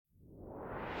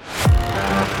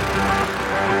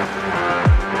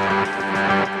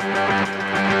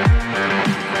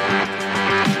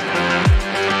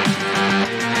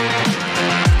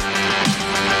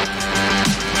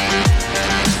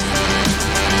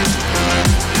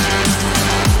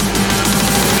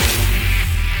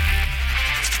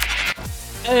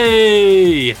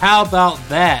How about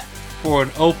that for an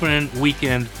opening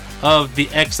weekend of the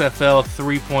XFL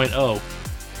 3.0?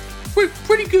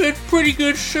 Pretty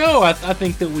good show, I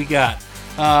think that we got.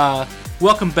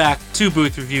 Welcome back to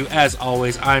Booth Review. As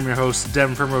always, I'm your host,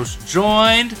 Devin Primrose,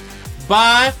 joined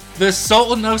by the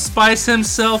Sultan of Spice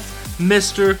himself,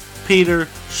 Mr. Peter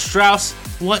Strauss.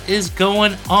 What is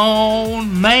going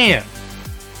on, man?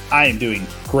 I am doing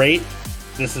great.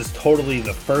 This is totally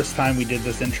the first time we did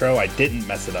this intro. I didn't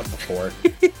mess it up before.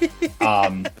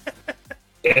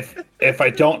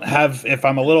 If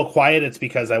I'm a little quiet, it's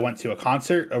because I went to a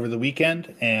concert over the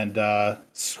weekend and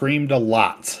screamed a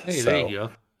lot. Hey, there you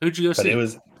go. Who'd you go see? It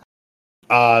was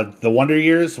the Wonder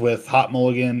Years with Hot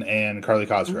Mulligan and Carly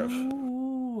Cosgrove.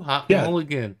 Ooh, Hot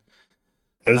Mulligan.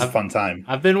 It was a fun time.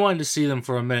 I've been wanting to see them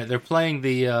for a minute. They're playing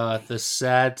the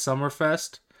Sad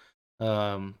Summerfest.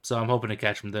 So I'm hoping to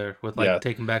catch them there with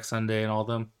Taking Back Sunday and all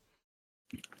them.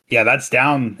 Yeah, that's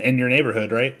down in your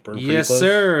neighborhood, right? Yes,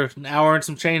 sir. An hour and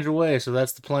some change away, so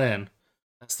that's the plan.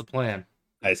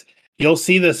 Nice. You'll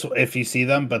see this if you see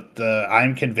them, but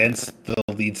I'm convinced the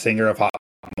lead singer of Hot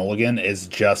Mulligan is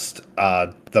just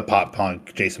the pop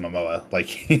punk Jason Momoa. Like,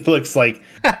 he looks like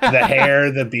the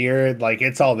hair, the beard, like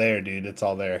it's all there, dude. It's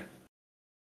all there.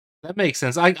 That makes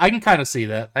sense. I can kind of see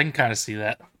that.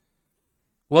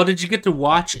 Well, did you get to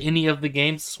watch any of the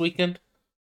games this weekend?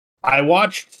 I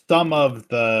watched some of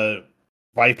the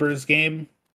Vipers game.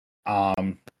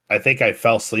 I think I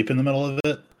fell asleep in the middle of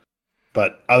it.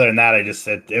 But other than that,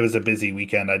 it was a busy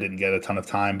weekend. I didn't get a ton of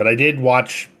time. But I did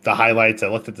watch the highlights. I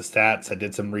looked at the stats. I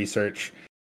did some research.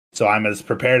 So I'm as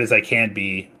prepared as I can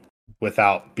be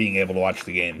without being able to watch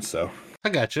the games. So I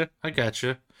gotcha.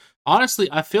 Honestly,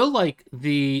 I feel like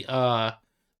the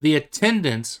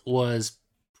attendance was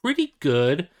pretty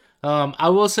good. I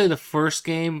will say the first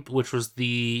game, which was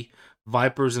the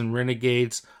Vipers and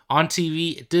Renegades on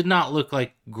TV, it did not look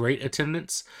like great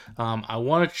attendance. I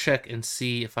want to check and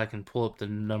see if I can pull up the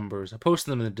numbers. I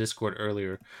posted them in the Discord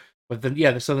earlier, but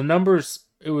so the numbers,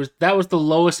 that was the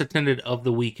lowest attended of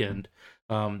the weekend.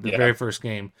 Very first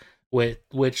game,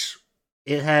 which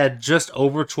it had just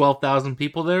over 12,000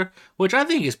 people there, which I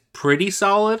think is pretty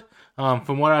solid.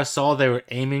 From what I saw, they were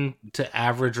aiming to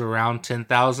average around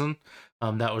 10,000.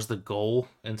 That was the goal,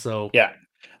 and so yeah,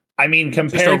 I mean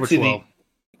compared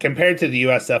to the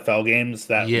USFL games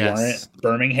that weren't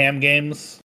Birmingham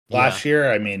games last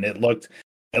year, I mean it looked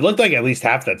like at least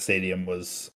half that stadium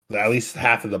was at least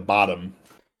half of the bottom.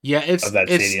 Yeah, of that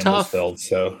stadium was filled.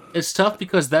 So it's tough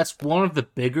because that's one of the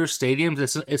bigger stadiums.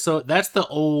 That's the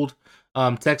old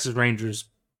Texas Rangers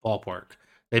ballpark.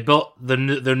 They built their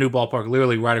new ballpark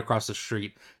literally right across the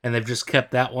street, and they've just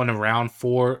kept that one around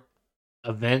for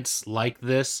events like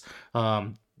this.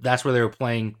 That's where they were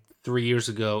playing 3 years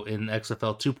ago in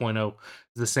XFL 2.0,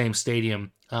 the same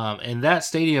stadium. And that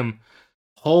stadium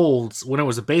holds, when it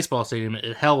was a baseball stadium,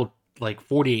 it held like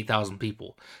 48,000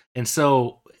 people. And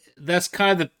so that's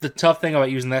kind of the tough thing about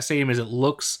using that stadium is it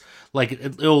looks like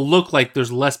it'll look like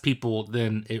there's less people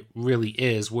than it really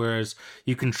is. Whereas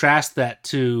you contrast that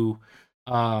to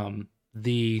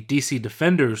the DC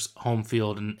Defenders home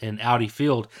field and Audi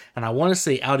Field, and I want to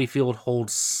say Audi Field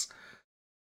holds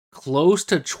close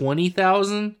to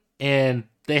 20,000, and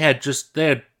they had just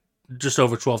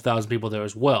over 12,000 people there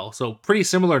as well. So pretty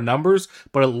similar numbers,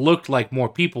 but it looked like more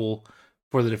people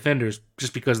for the Defenders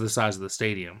just because of the size of the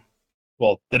stadium.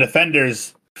 Well, the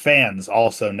Defenders fans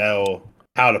also know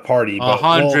how to party.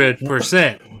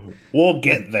 100%. We'll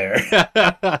get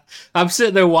there. I'm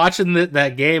sitting there watching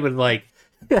that game and like.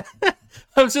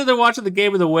 I'm sitting there watching the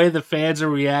game and the way the fans are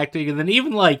reacting, and then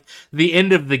even like the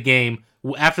end of the game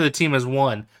after the team has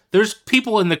won, there's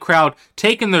people in the crowd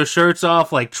taking their shirts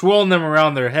off, like twirling them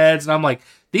around their heads, and I'm like,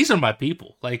 these are my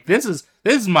people. Like this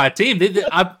is my team.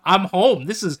 I'm home.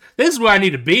 This is where I need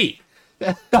to be.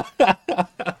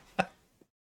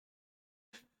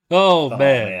 Oh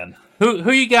man.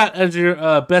 Who you got as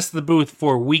your best of the booth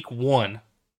for week 1?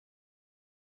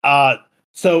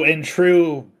 So in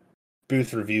true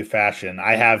Booth Review fashion,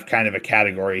 I have kind of a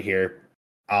category here.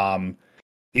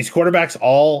 These quarterbacks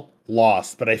all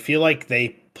lost, but I feel like they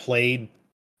played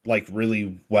like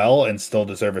really well and still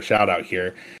deserve a shout out here.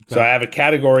 Okay. So I have a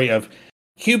category of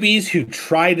QBs who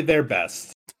tried their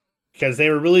best because they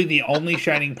were really the only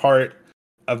shining part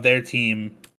of their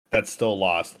team that still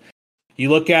lost. You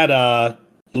look at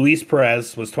Luis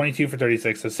Perez was 22 for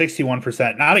 36, so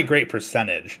 61%, not a great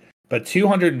percentage, but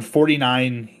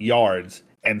 249 yards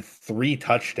and 3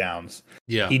 touchdowns.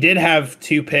 Yeah. He did have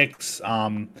 2 picks.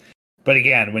 But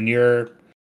again, when you're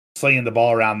slinging the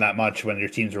ball around that much, when your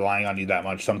team's relying on you that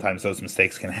much, sometimes those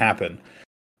mistakes can happen.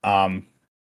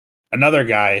 Another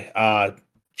guy,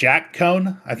 Jack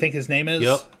Cohn, I think his name is,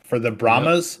 Yep. for the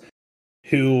Brahmas,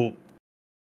 who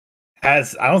I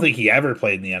don't think he ever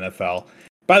played in the NFL.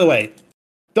 By the way,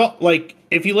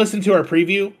 if you listen to our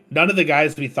preview, none of the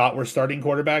guys we thought were starting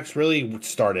quarterbacks really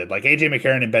started. Like AJ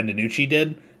McCarron and Ben DiNucci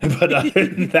did, but other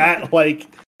than that, like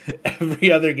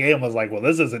every other game was like, well,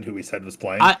 this isn't who we said was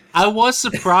playing. I was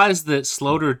surprised that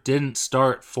Sloter didn't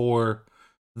start for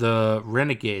the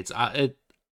Renegades. I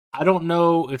don't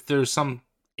know if there's some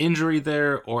injury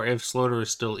there or if Sloter is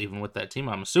still even with that team.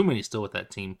 I'm assuming he's still with that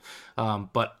team,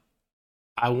 but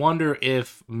I wonder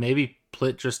if maybe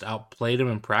Plitt just outplayed him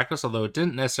in practice, although it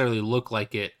didn't necessarily look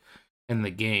like it in the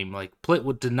game. Like,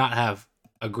 Plitt did not have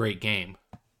a great game.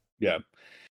 Yeah.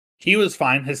 He was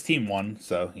fine. His team won,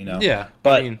 so, you know. Yeah,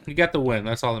 but I mean, he got the win.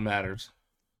 That's all that matters.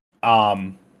 But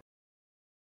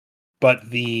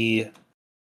the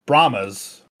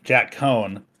Brahmas, Jack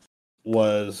Cohn,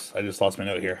 I just lost my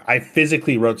note here. I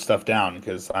physically wrote stuff down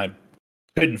because I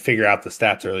couldn't figure out the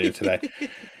stats earlier today.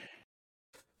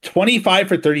 25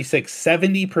 for 36,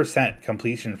 70%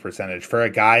 completion percentage for a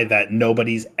guy that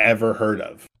nobody's ever heard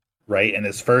of, right? And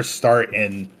his first start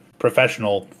in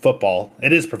professional football.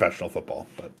 It is professional football,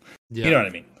 but you know what I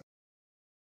mean.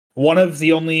 One of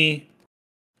the only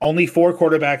 4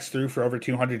 quarterbacks threw for over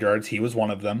 200 yards. He was one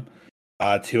of them,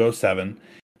 207.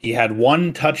 He had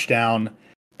 1 touchdown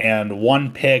and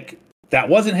 1 pick. That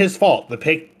wasn't his fault. The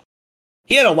pick,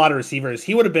 he had a lot of receivers.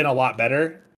 He would have been a lot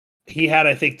better. He had,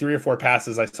 I think, 3 or 4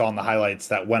 passes I saw in the highlights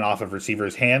that went off of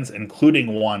receivers' hands,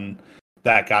 including one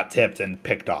that got tipped and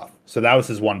picked off. So that was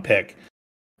his 1 pick.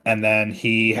 And then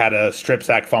he had a strip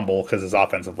sack fumble because his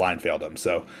offensive line failed him.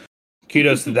 So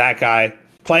kudos to that guy.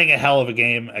 Playing a hell of a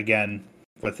game, again,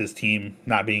 with his team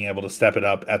not being able to step it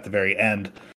up at the very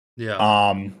end.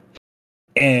 Yeah.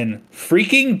 And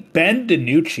freaking Ben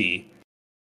DiNucci,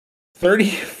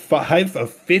 35 of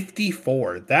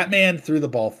 54. That man threw the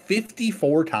ball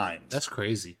 54 times. That's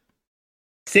crazy.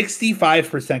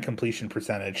 65% completion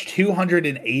percentage,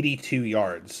 282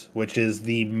 yards, which is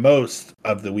the most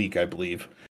of the week, I believe.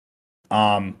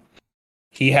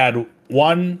 He had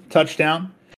 1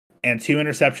 touchdown and 2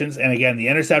 interceptions. And again, the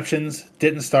interceptions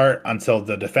didn't start until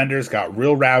the defenders got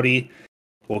real rowdy.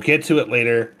 We'll get to it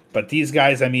later. But these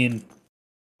guys, I mean,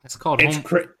 it's called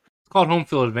home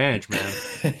field advantage, man.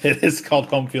 It is called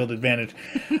home field advantage.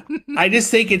 I just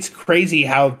think it's crazy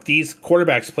how these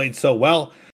quarterbacks played so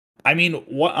well. I mean,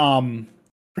 what?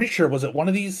 Pretty sure, was it one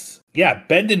of these? Yeah,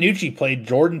 Ben DiNucci played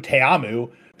Jordan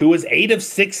Ta'amu, who was 8 of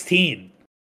 16.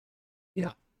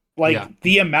 Yeah,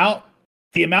 the amount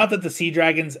that the Sea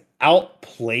Dragons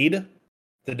outplayed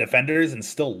the defenders and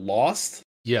still lost.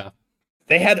 Yeah,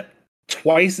 they had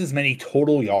twice as many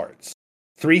total yards.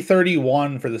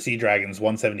 331 for the Sea Dragons,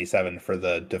 177 for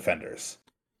the defenders.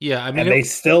 Yeah, I mean, and they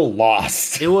still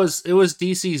lost. It was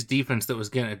DC's defense that was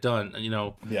getting it done. You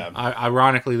know, yeah.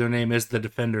 Ironically, their name is the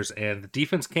Defenders, and the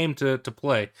defense came to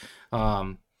play.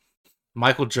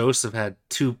 Michael Joseph had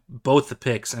both the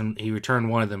picks, and he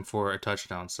returned one of them for a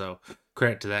touchdown. So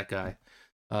credit to that guy.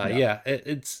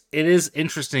 It is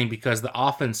interesting because the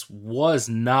offense was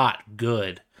not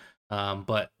good,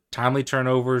 but timely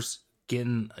turnovers,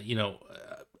 getting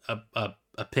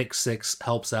a pick 6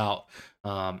 helps out.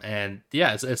 And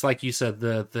yeah, it's like you said,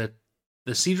 the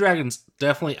Sea Dragons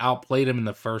definitely outplayed him in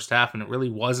the first half, and it really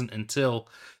wasn't until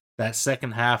that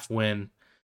second half when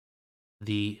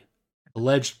the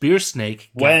alleged beer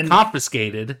snake got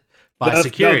confiscated by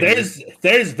security. No,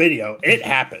 there's video. It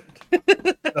happened.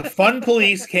 The fun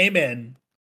police came in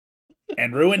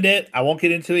and ruined it. I won't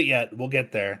get into it yet. We'll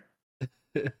get there.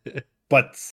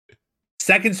 But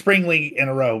second spring league in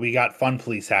a row, we got fun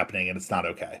police happening, and it's not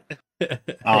okay.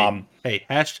 Hey,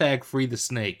 hashtag free the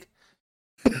snake.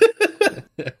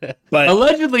 But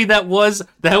allegedly that was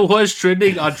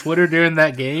trending on Twitter during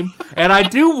that game, and I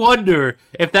do wonder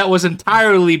if that was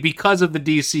entirely because of the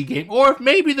DC game, or if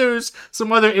maybe there's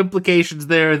some other implications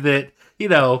there that, you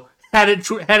know, had it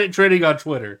trending on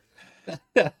Twitter.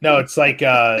 No, it's like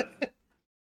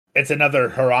it's another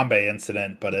Harambe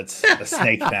incident, but it's a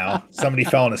snake now. Somebody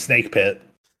fell in a snake pit.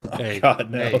 Oh, hey, God,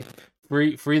 no. Hey.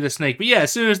 Free the snake. But yeah,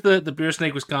 as soon as the beer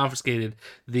snake was confiscated,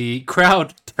 the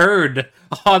crowd turned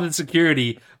on the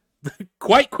security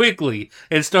quite quickly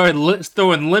and started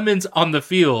throwing lemons on the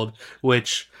field,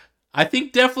 which I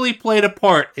think definitely played a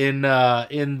part in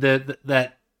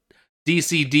that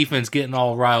DC defense getting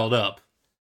all riled up.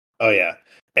 Oh yeah,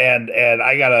 and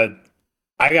I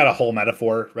got a whole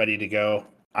metaphor ready to go.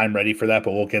 I'm ready for that,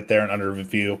 but we'll get there in under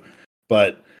review.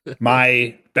 But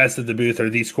my best of the booth are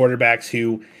these quarterbacks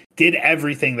who did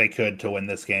everything they could to win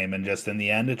this game, and just in the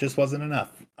end, it just wasn't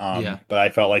enough. But I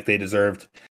felt like they deserved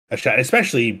a shot,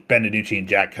 especially Ben DiNucci and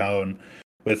Jack Cohn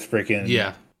with freaking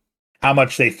Yeah. how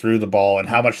much they threw the ball and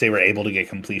how much they were able to get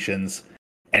completions.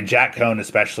 And Jack Cohn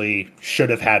especially should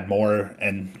have had more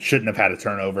and shouldn't have had a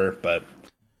turnover, but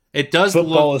It does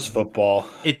football look is football.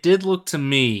 It did look to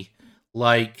me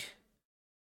like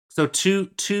so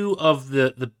two of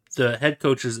the head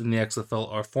coaches in the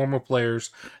XFL are former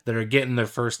players that are getting their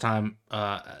first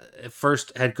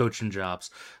head coaching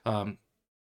jobs.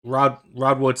 Rod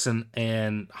Woodson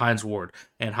and Hines Ward.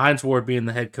 And Hines Ward being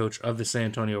the head coach of the San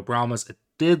Antonio Brahmas, it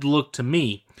did look to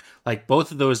me like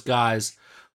both of those guys,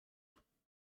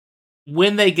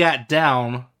 when they got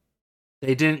down,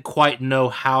 they didn't quite know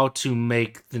how to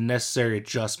make the necessary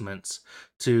adjustments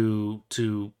to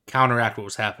counteract what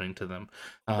was happening to them,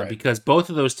 Right. because both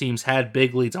of those teams had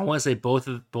big leads. I want to say both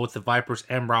the Vipers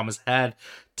and Brahmas had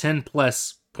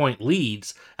 10+ point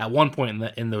leads at one point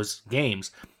in those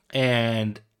games,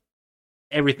 and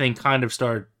everything kind of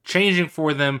started changing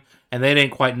for them, and they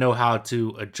didn't quite know how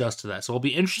to adjust to that. So it'll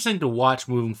be interesting to watch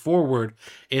moving forward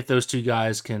if those two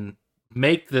guys can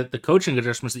make the coaching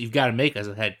adjustments that you've got to make as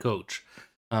a head coach.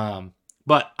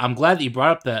 But I'm glad that you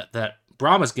brought up that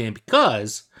Brahmas game,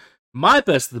 because my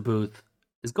best of the booth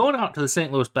is going out to the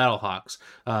St. Louis Battlehawks.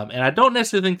 And I don't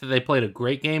necessarily think that they played a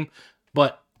great game,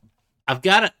 but I've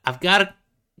got to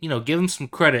give them some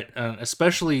credit,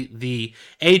 especially the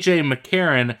AJ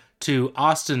McCarron to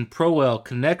Austin Prowell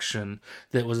connection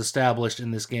that was established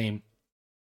in this game.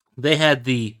 They had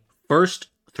the first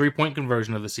 3-point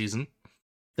conversion of the season.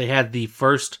 They had the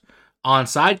first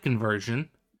onside conversion,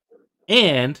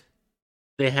 and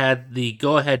they had the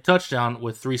go-ahead touchdown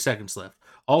with 3 seconds left.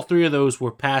 All three of those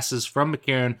were passes from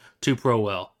McCarron to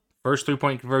Prowell. First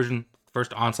 3-point conversion,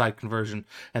 first onside conversion,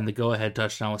 and the go-ahead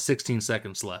touchdown with 16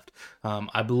 seconds left.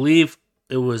 I believe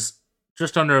it was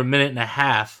just under a minute and a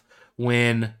half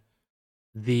when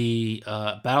the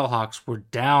Battlehawks were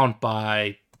down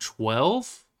by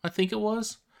 12, I think it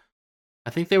was. I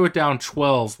think they were down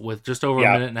 12 with just over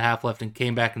a minute and a half left and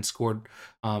came back and scored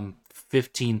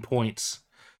 15 points.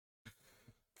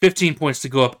 15 points to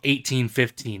go up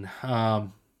 18-15.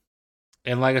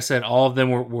 And like I said, all of them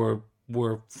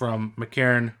were from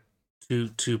McCarron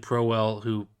to Prowell,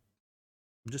 who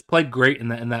just played great in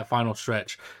that final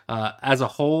stretch. As a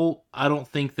whole, I don't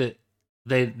think that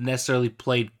they necessarily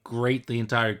played great the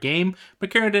entire game.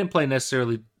 McCarron didn't play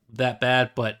necessarily that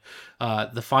bad, but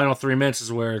the final 3 minutes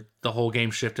is where the whole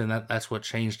game shifted, and that's what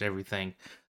changed everything.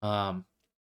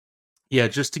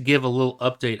 Just to give a little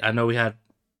update, I know we had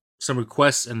some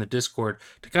requests in the Discord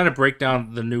to kind of break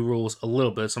down the new rules a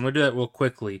little bit, so I'm going to do that real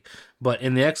quickly. But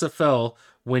in the XFL,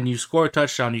 when you score a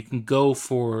touchdown, you can go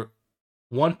for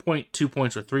 1 point, 2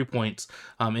 points, or 3 points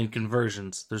in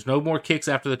conversions. There's no more kicks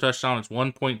after the touchdown. It's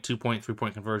 1 point, 2 point, 3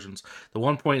 point conversions. The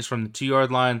 1 point is from the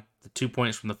 2-yard line. The 2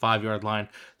 points from the 5-yard line.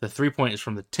 The 3 point is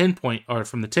from the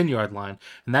 10-yard line.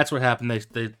 And that's what happened.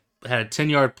 They had a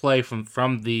 10-yard play from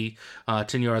the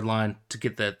 10-yard line to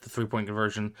get the 3-point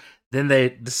conversion. Then they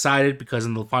decided, because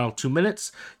in the final 2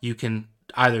 minutes, you can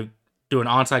either do an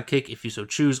onside kick if you so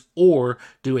choose, or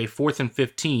do a 4th and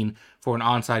 15 for an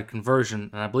onside conversion.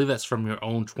 And I believe that's from your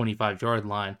own 25-yard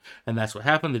line. And that's what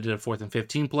happened. They did a 4th and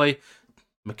 15 play.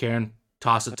 McCarron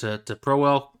tossed it to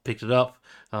Prowell, picked it up,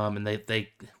 and they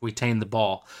retained the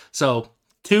ball. So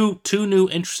two new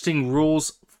interesting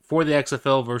rules for the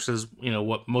XFL versus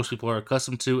what most people are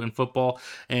accustomed to in football,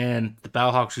 and the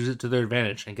Battlehawks used it to their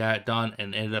advantage and got it done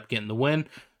and ended up getting the win.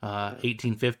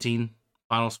 18-15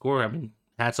 final score. I mean,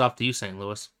 hats off to you, St.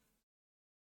 Louis.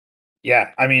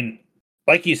 Yeah, I mean,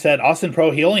 like you said, Austin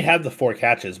Pro, he only had the 4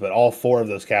 catches, but all 4 of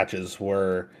those catches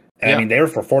were, I mean, they were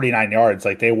for 49 yards.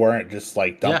 Like, they weren't just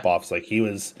like dump offs. Like, he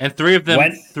was, and 3 of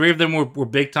them were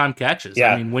big time catches.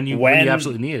 Yeah, I mean, when you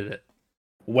absolutely needed it.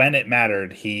 When it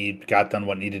mattered, he got done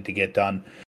what needed to get done.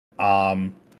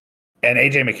 And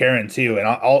AJ McCarron too. And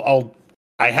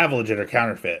I have a legit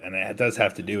counterfeit, and it does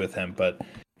have to do with him. But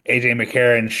AJ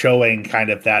McCarron showing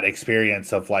kind of that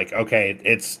experience of like,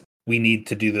 okay, we need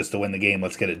to do this to win the game.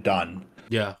 Let's get it done.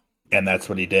 Yeah, and that's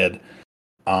what he did.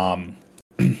 So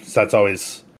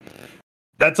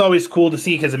that's always cool to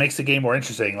see, because it makes the game more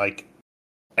interesting. Like,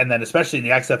 and then especially in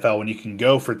the XFL, when you can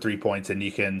go for 3 points and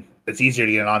it's easier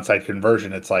to get an onside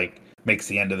conversion. It's like makes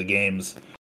the end of the games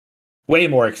way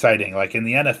more exciting. Like in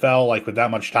the NFL, like with that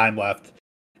much time left,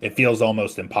 it feels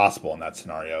almost impossible in that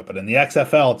scenario. But in the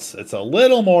XFL, it's a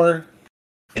little more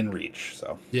in reach.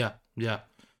 So yeah,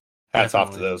 hats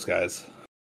off to those guys.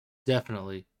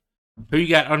 Definitely. Who you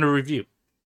got under review?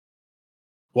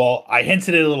 Well, I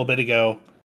hinted it a little bit ago,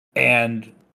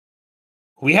 and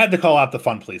we had to call out the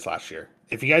Fun Please last year.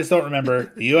 If you guys don't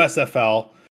remember, the USFL,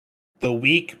 the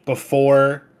week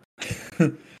before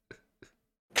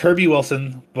Kirby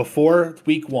Wilson, before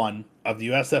week 1 of the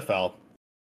USFL,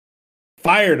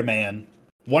 fired a man,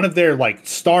 one of their like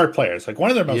star players, like one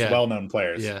of their most well-known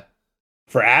players,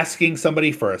 for asking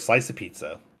somebody for a slice of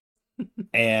pizza.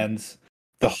 And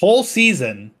the whole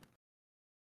season,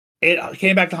 it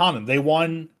came back to haunt them. They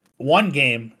won one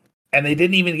game, and they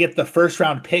didn't even get the first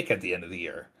round pick at the end of the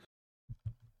year.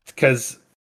 Because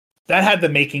that had the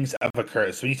makings of a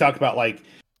curse. When you talk about like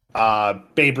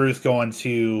Babe Ruth going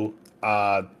to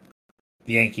the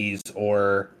Yankees,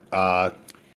 or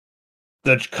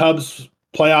the Cubs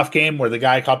playoff game where the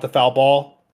guy caught the foul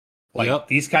ball, like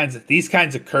these kinds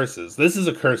of curses. This is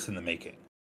a curse in the making.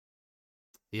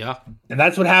 Yeah. And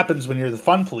that's what happens when you're the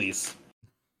fun police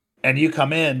and you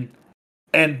come in,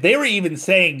 and they were even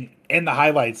saying in the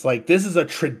highlights, like, this is a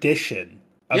tradition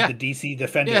of the DC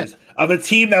Defenders, of a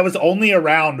team that was only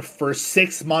around for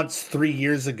 6 months 3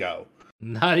 years ago.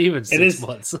 Not even 6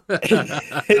 months.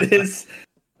 It is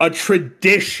a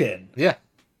tradition. Yeah.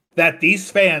 That these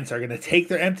fans are going to take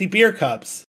their empty beer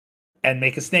cups and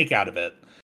make a snake out of it.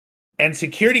 And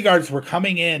security guards were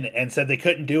coming in and said they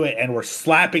couldn't do it, and were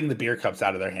slapping the beer cups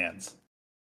out of their hands.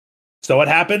 So what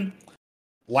happened?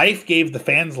 Life gave the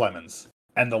fans lemons,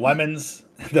 and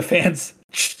the fans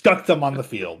stuck them on the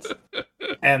field.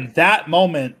 And that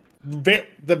moment, the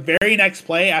very next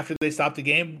play after they stopped the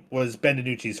game was Ben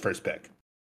DiNucci's first pick.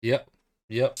 Yep.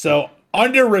 So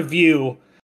under review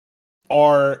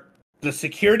are the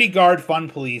security guard fun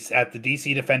police at the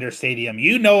DC Defender Stadium.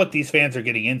 You know what these fans are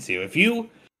getting into. If you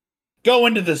go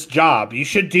into this job, you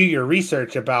should do your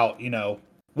research about,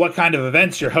 what kind of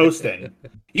events you're hosting.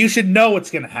 You should know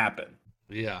what's going to happen.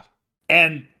 Yeah.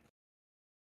 And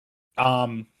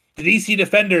the DC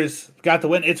Defenders got the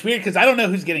win. It's weird because I don't know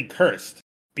who's getting cursed,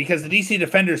 because the DC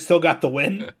Defenders still got the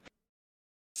win.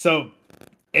 So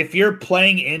if you're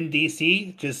playing in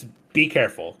DC, just be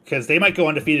careful, because they might go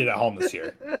undefeated at home this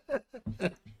year.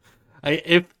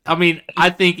 I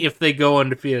think if they go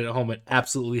undefeated at home, it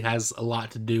absolutely has a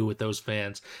lot to do with those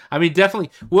fans. I mean,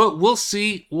 definitely. We'll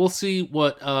see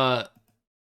what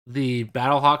the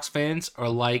Battlehawks fans are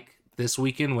like this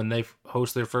weekend when they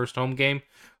host their first home game.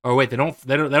 Or wait, they don't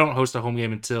host a home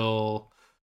game until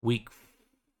week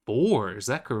 4. Is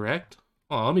that correct?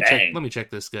 Oh, let me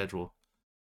check this schedule.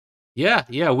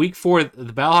 Yeah, week 4.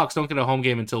 The Battlehawks don't get a home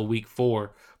game until week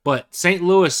 4. But St.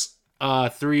 Louis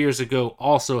 3 years ago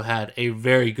also had a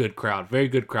very good crowd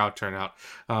turnout.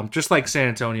 Just like San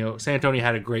Antonio. San Antonio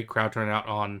had a great crowd turnout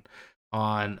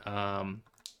on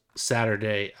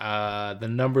Saturday. The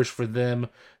numbers for them,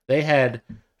 they had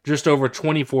just over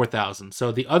 24,000.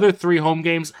 So the other 3 home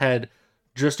games had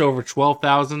just over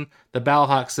 12,000. The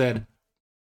Battlehawks said,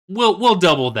 We'll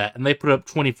double that, and they put up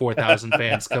 24,000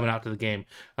 fans coming out to the game.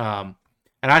 And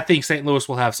I think St. Louis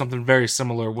will have something very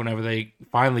similar whenever they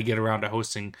finally get around to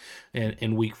hosting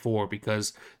in week 4,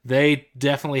 because they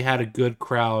definitely had a good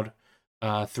crowd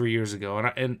 3 years ago,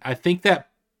 and I think that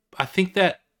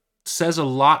says a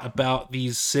lot about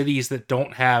these cities that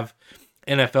don't have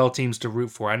NFL teams to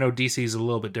root for. I know DC is a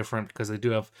little bit different because they do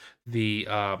have the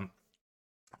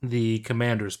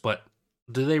Commanders, but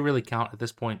do they really count at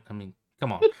this point? I mean,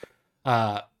 come on.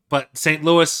 But St.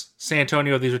 Louis, San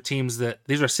Antonio, these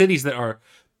are cities that are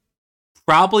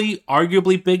probably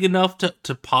arguably big enough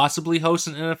to possibly host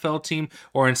an NFL team,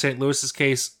 or in St. Louis's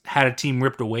case, had a team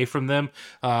ripped away from them.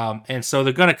 And so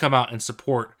they're going to come out and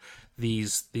support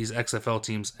these XFL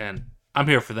teams, and I'm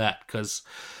here for that because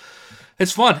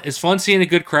it's fun. It's fun seeing a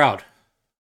good crowd.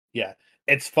 Yeah,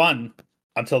 it's fun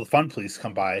until the fun police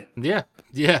come by. Yeah.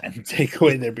 And take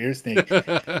away their beer snake.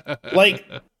 Like,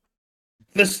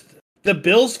 the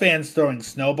Bills fans throwing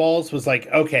snowballs was like,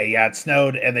 okay, yeah, it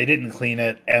snowed and they didn't clean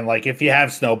it. And like, if you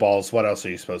have snowballs, what else are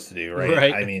you supposed to do?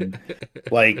 Right. I mean,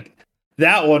 like,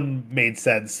 that one made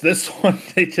sense. This one,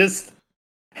 they just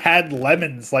had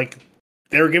lemons. Like,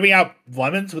 they were giving out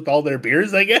lemons with all their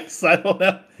beers, I guess. I don't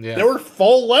know. Yeah. There were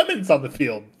full lemons on the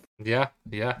field. Yeah.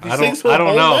 I don't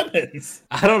know. Lemons.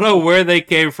 I don't know where they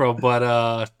came from,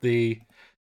 but the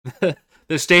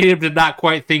stadium did not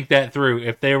quite think that through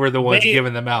if they were the ones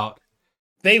giving them out.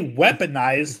 They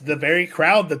weaponized the very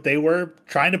crowd that they were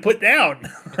trying to put down.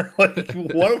 Like,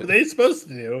 what were they supposed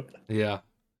to do? Yeah.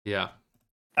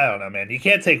 I don't know, man. You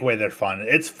can't take away their fun.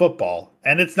 It's football.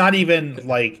 And it's not even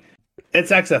like, it's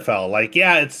XFL. Like,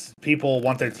 yeah, it's people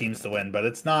want their teams to win, but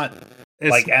it's not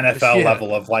like NFL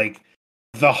level of like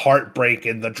the heartbreak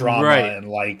and the drama. Right. And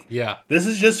like, this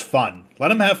is just fun. Let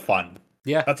them have fun.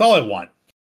 Yeah. That's all I want.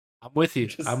 I'm with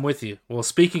you. Well,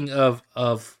 speaking of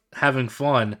having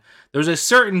fun, there's a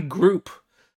certain group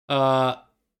on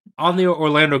the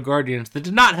Orlando Guardians that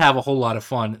did not have a whole lot of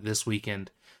fun this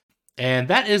weekend. and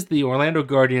that is the Orlando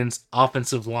Guardians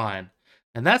offensive line.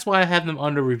 And that's why I have them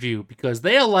under review, because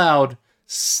they allowed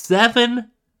 7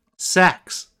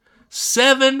 sacks.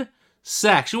 7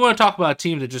 sacks. You want to talk about a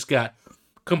team that just got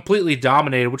completely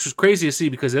dominated, which was crazy to see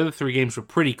because the other 3 games were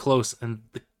pretty close, and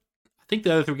I think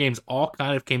the other 3 games all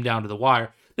kind of came down to the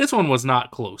wire. This one was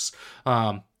not close.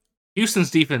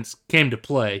 Houston's defense came to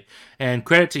play, and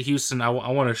credit to Houston. I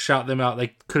want to shout them out. They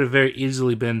could have very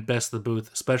easily been best of the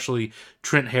booth, especially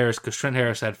Trent Harris, because Trent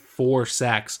Harris had 4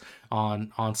 sacks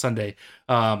on Sunday.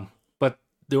 But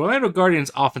the Orlando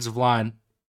Guardians offensive line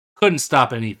couldn't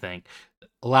stop anything.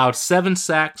 Allowed 7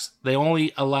 sacks. They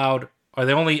only allowed their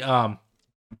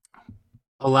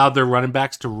running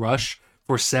backs to rush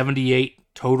for 78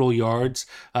 total yards.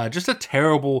 Just a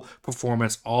terrible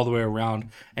performance all the way around.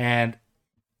 And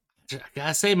I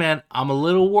gotta say, man, I'm a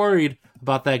little worried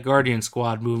about that Guardian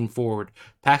squad moving forward.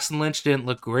 Paxton Lynch didn't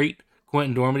look great.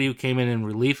 Quentin Dormady, who came in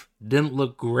relief, didn't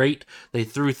look great. They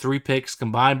threw 3 picks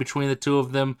combined between the 2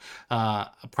 of them,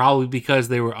 probably because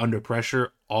they were under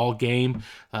pressure all game.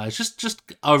 It's just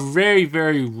a very,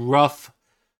 very rough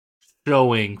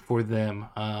showing for them.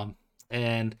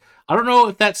 And I don't know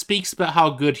if that speaks about how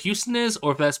good Houston is,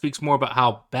 or if that speaks more about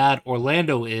how bad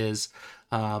Orlando is.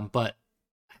 But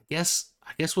I guess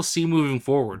we'll see moving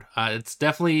forward. It's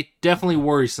definitely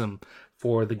worrisome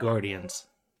for the Guardians.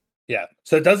 Yeah.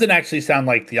 So it doesn't actually sound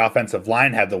like the offensive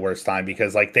line had the worst time,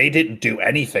 because like they didn't do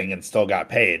anything and still got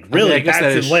paid. Really,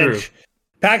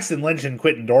 Paxton Lynch and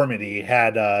Quentin Dormady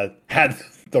had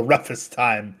the roughest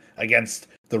time against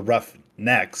the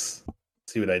Roughnecks.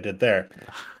 See what I did there?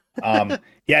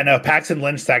 Yeah, no, Paxton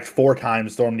Lynch sacked 4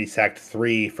 times, Dormady sacked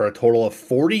 3 for a total of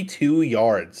 42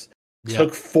 yards. Yep.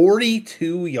 Took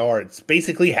 42 yards,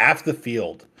 basically half the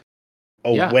field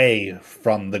away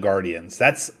from the Guardians.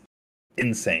 That's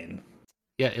insane.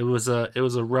 Yeah, it was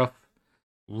a rough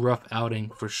outing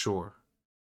for sure.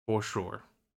 For sure.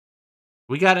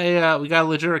 We got a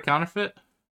legit or counterfeit?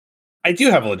 I do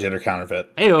have a legit or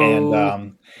counterfeit. Hey-o.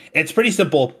 And it's pretty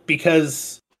simple,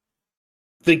 because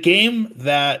the game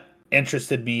that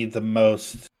interested me the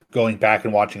most going back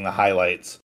and watching the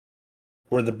highlights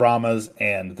were the Brahmas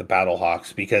and the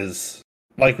Battlehawks, because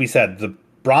like we said, the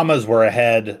Brahmas were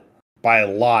ahead by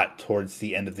a lot towards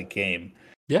the end of the game.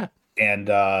 Yeah. And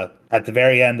at the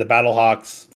very end, the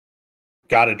Battlehawks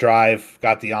got a drive,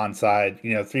 got the onside,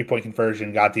 3-point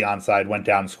conversion, got the onside, went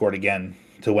down, scored again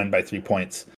to win by 3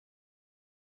 points.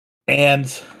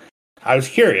 And I was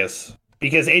curious,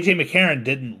 because AJ McCarron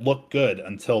didn't look good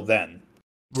until then.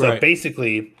 So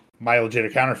basically, my legit or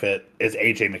counterfeit is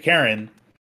AJ McCarron,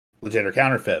 legit or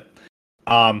counterfeit.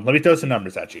 Let me throw some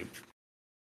numbers at you.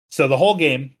 So the whole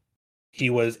game, he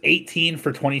was 18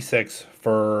 for 26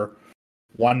 for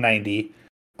 190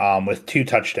 with 2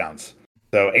 touchdowns.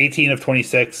 So 18 of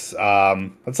 26,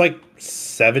 that's like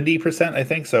 70%, I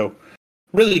think. So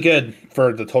really good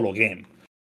for the total game.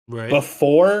 Right.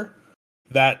 Before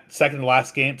that second to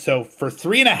last game, so for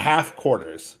 3.5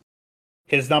 quarters,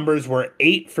 his numbers were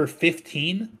 8 for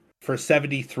 15 for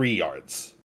 73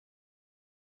 yards.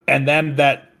 And then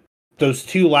those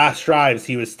 2 last drives,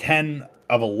 he was 10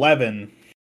 of 11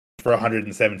 for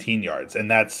 117 yards.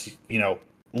 And that's,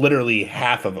 literally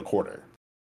half of a quarter.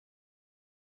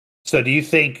 So do you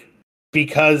think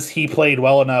because he played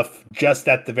well enough just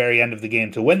at the very end of the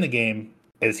game to win the game,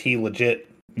 is he legit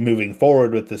moving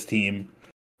forward with this team,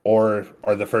 or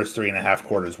are the first 3.5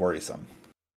 quarters worrisome?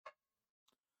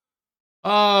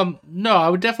 No, I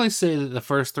would definitely say that the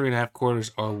first 3.5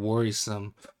 quarters are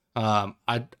worrisome.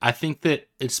 I think that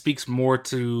it speaks more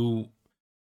to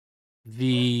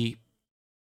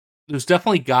there's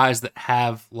definitely guys that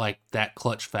have like that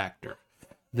clutch factor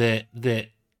that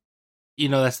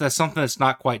that's something that's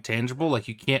not quite tangible. Like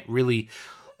you can't really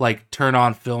like turn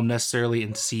on film necessarily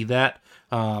and see that.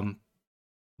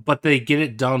 But they get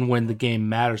it done when the game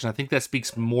matters. And I think that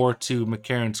speaks more to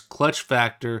McCarron's clutch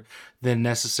factor than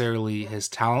necessarily his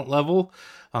talent level.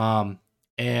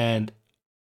 And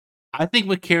I think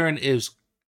McCarron is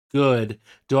good.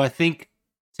 Do I think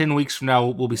 10 weeks from now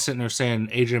we'll be sitting there saying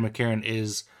AJ McCarron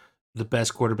is the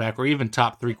best quarterback or even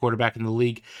top 3 quarterback in the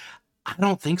league? I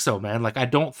don't think so, man. Like, I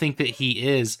don't think that he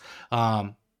is.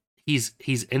 He's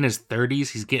in his 30s.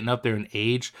 He's getting up there in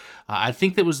age. I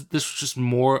think this was just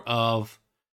more of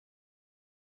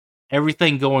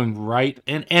everything going right,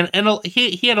 and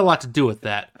he had a lot to do with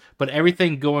that, but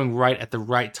everything going right at the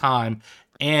right time.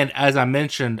 And as I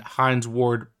mentioned, Hines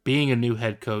Ward being a new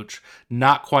head coach,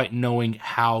 not quite knowing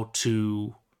how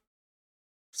to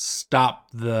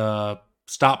stop the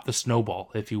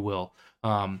snowball, if you will.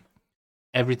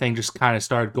 Everything just kind of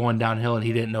started going downhill, and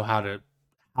he didn't know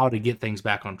how to get things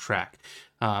back on track.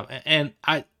 And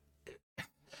I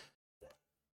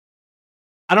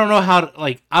don't know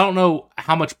I don't know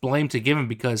how much blame to give him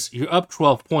because you're up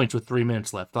 12 points with 3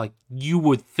 minutes left. Like, you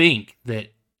would think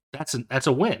that that's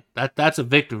a win. That's a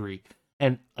victory.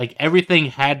 And like, everything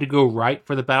had to go right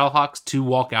for the Battlehawks to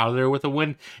walk out of there with a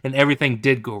win, and everything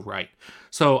did go right.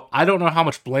 So I don't know how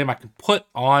much blame I can put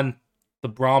on the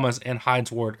Brahmas and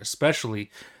Hines Ward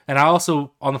especially. And I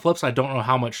also, on the flip side, don't know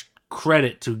how much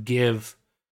credit to give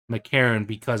McCarron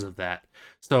because of that.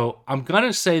 So I'm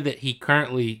gonna say that he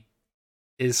currently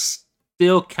is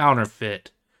still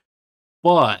counterfeit,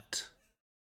 but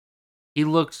he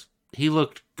looked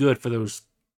good for those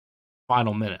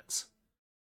final minutes.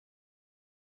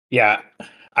 Yeah,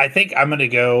 I think I'm going to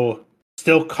go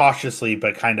still cautiously,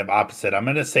 but kind of opposite. I'm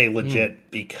going to say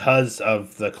legit because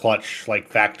of the clutch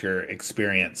factor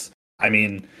experience. I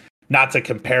mean, not to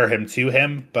compare him to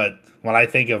him, but when I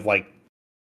think of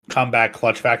comeback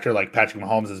clutch factor, Patrick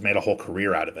Mahomes has made a whole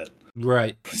career out of it.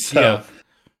 Right. So,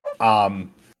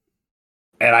 and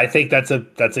I think that's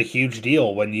a huge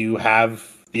deal when you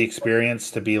have the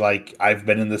experience to be like, I've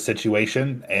been in this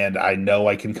situation and I know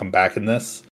I can come back in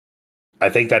this. I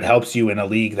think that helps you in a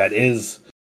league that is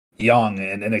young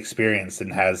and inexperienced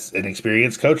and has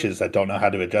inexperienced coaches that don't know how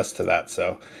to adjust to that.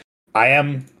 So I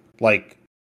am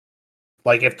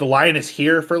if the line is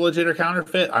here for legit or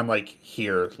counterfeit, I'm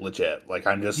here legit.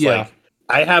 I'm just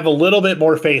I have a little bit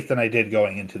more faith than I did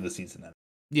going into the season.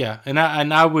 Yeah, and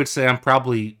I would say I'm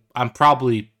probably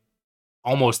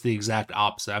almost the exact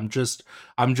opposite. I'm just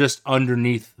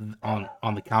underneath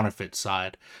on the counterfeit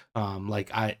side.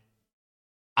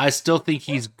 I still think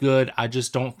he's good. I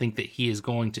just don't think that he is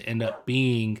going to end up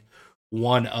being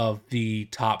one of the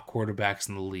top quarterbacks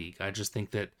in the league. I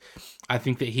think that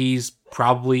he's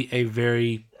probably a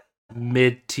very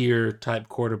mid-tier type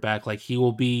quarterback.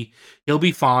 He'll be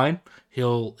fine.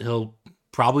 He'll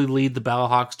probably lead the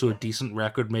Battlehawks to a decent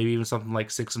record, maybe even something like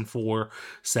 6-4,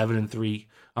 7-3.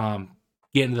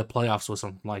 Get into the playoffs with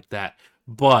something like that.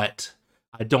 But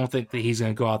I don't think that he's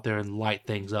going to go out there and light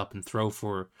things up and throw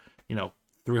for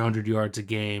 300 yards a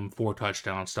game, 4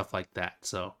 touchdowns, stuff like that.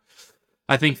 So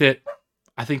I think that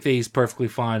he's perfectly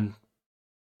fine,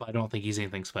 but I don't think he's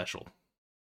anything special.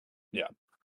 Yeah.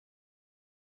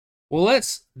 Well,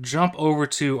 let's jump over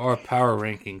to our power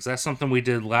rankings. That's something we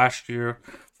did last year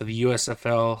for the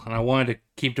USFL, and I wanted to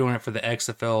keep doing it for the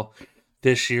XFL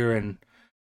this year, and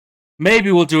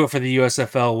maybe we'll do it for the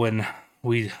USFL when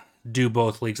we do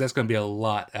both leagues. That's going to be a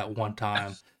lot at one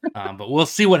time. But we'll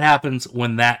see what happens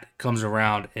when that comes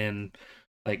around in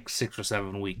 6 or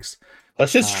 7 weeks.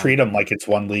 Let's just treat them like it's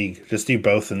one league. Just do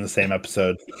both in the same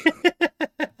episode.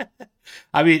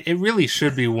 I mean, it really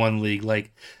should be one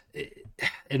league.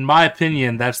 In my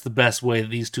opinion, that's the best way that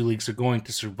these two leagues are going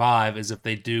to survive, is if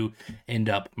they do end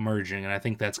up merging. And I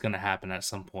think that's going to happen at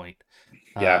some point.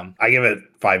 Yeah, I give it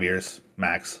 5 years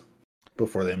max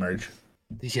before they merge.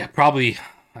 Yeah, probably.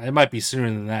 It might be sooner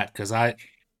than that, because I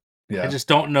just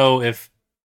don't know if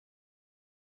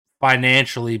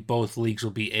financially both leagues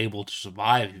will be able to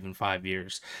survive even 5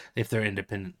 years if they're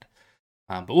independent.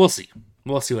 But we'll see.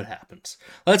 We'll see what happens.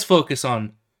 Let's focus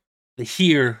on the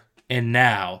here and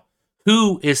now.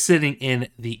 Who is sitting in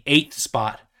the 8th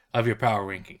spot of your power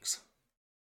rankings?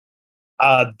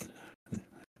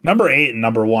 Number 8 and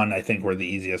number 1, I think, were the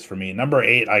easiest for me. Number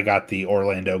 8, I got the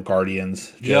Orlando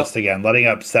Guardians. Just, again, letting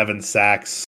up 7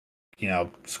 sacks.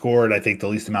 Scored, I think, the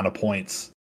least amount of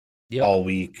points all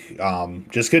week.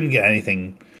 Just couldn't get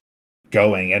anything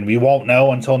going. And we won't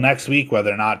know until next week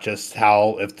whether or not if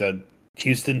the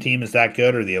Houston team is that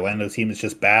good or the Orlando team is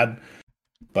just bad.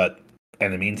 But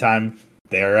in the meantime,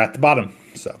 they're at the bottom.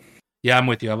 So yeah, I'm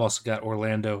with you. I've also got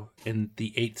Orlando in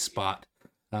the 8th spot.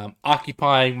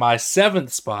 Occupying my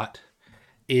 7th spot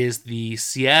is the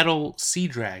Seattle Sea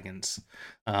Dragons.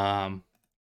 And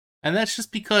that's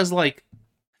just because,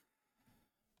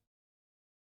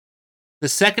 the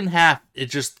second half,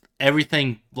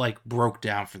 everything broke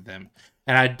down for them.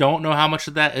 And I don't know how much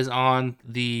of that is on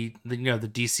the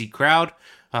DC crowd.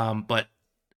 But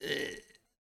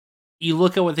you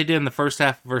look at what they did in the first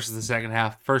half versus the second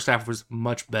half. First half was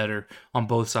much better on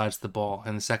both sides of the ball.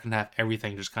 And the second half,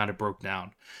 everything just kind of broke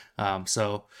down.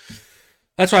 So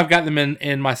that's why I've got them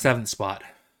in my 7th spot.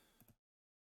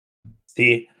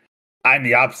 See, I'm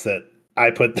the opposite. I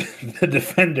put the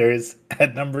Defenders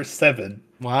at number 7.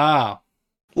 Wow.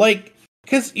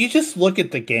 Because you just look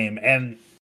at the game, and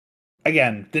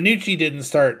again, DiNucci didn't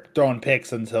start throwing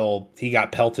picks until he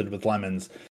got pelted with lemons.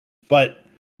 But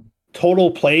total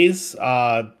plays,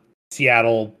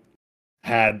 Seattle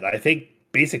had, I think,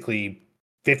 basically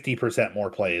 50% more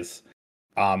plays,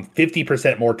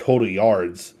 50% more total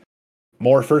yards.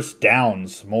 more first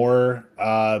downs, more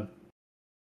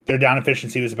their down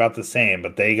efficiency was about the same,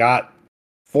 but they got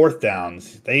fourth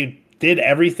downs. They did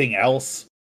everything else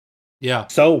Yeah.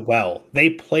 so well. They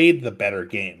played the better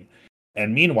game.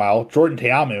 And meanwhile, Jordan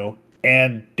Teamu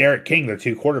and Derek King, their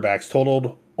two quarterbacks,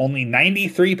 totaled only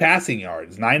 93 passing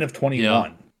yards, 9 of 21.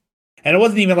 Yeah. And it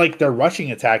wasn't even like their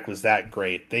rushing attack was that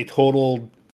great. They totaled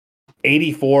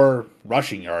 84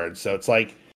 rushing yards. So it's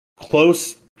like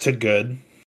close to good.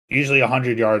 Usually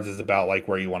 100 yards is about like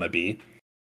where you want to be.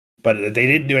 But they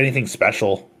didn't do anything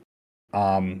special.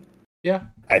 Yeah.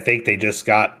 I think they just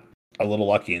got a little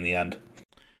lucky in the end.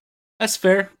 That's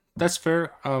fair. That's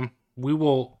fair. We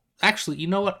will actually. You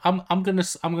know what? I'm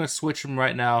gonna switch them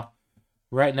right now.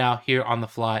 Right now, here on the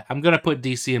fly, I'm gonna put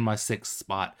DC in my sixth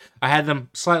spot. I had them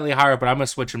slightly higher, but I'm gonna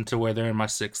switch them to where they're in my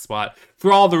sixth spot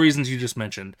for all the reasons you just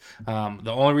mentioned. The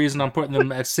only reason I'm putting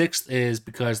them at sixth is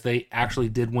because they actually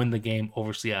did win the game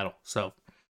over Seattle. So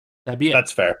that'd be it.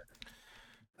 That's fair.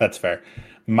 That's fair.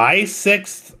 My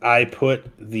sixth, I put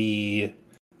the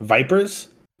Vipers.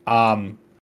 I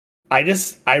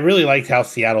really liked how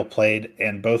Seattle played,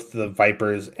 and both the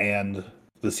Vipers and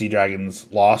the Sea Dragons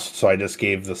lost, so I just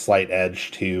gave the slight edge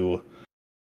to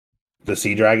the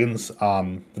Sea Dragons.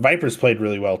 The Vipers played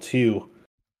really well too.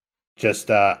 Just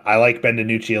I like Ben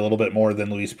DiNucci a little bit more than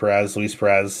Luis Perez. Luis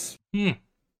Perez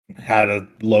had a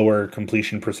lower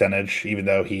completion percentage, even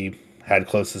though he had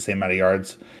close to the same amount of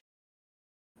yards.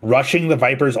 Rushing, the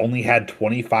Vipers only had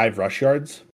 25 rush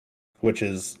yards, which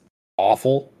is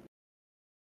awful.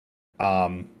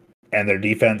 And their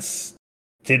defense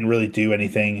didn't really do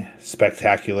anything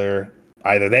spectacular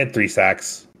either. They had 3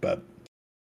 sacks, but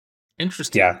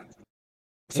interesting. Yeah.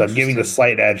 So I'm giving the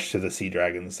slight edge to the Sea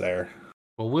Dragons there.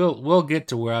 Well, we'll get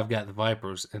to where I've got the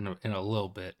Vipers in a little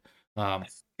bit.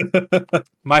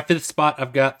 My fifth spot,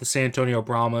 I've got the San Antonio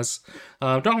Brahmas.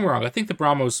 Don't get me wrong, I think the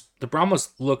Brahmas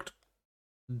looked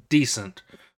decent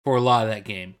for a lot of that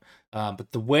game,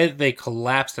 but the way that they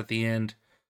collapsed at the end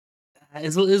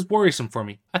is worrisome for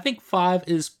me. I think 5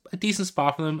 is a decent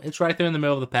spot for them. It's right there in the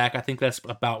middle of the pack. I think that's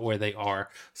about where they are.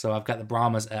 So I've got the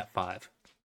Brahmas at 5.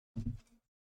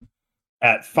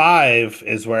 At 5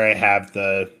 is where I have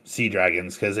the Sea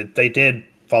Dragons, because they did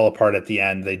fall apart at the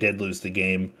end. They did lose the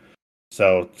game.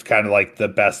 So it's kind of like the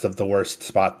best of the worst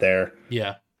spot there.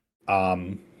 Yeah.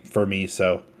 For me.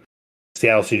 So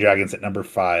Seattle Sea Dragons at number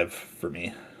 5 for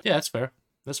me. Yeah, that's fair.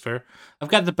 That's fair. I've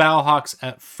got the Battlehawks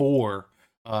at 4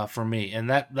 for me, and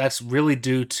that's really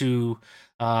due to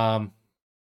I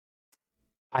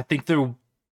think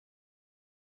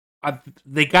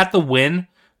they got the win,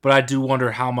 but I do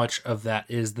wonder how much of that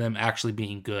is them actually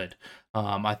being good.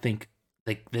 I think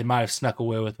they might have snuck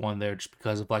away with one there just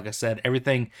because of, like I said,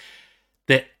 everything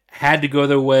that had to go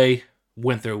their way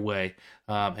went their way.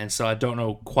 And so I don't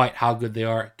know quite how good they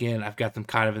are. Again, I've got them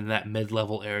kind of in that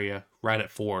mid-level area, right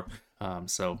at 4.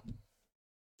 So,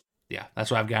 yeah, that's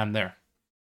why I've got them there.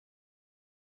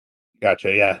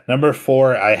 Gotcha, yeah. Number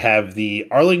 4, I have the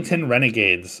Arlington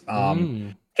Renegades.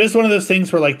 Just one of those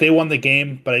things where, like, they won the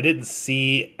game, but I didn't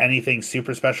see anything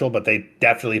super special, but they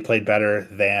definitely played better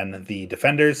than the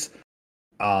Defenders.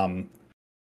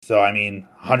 So, I mean,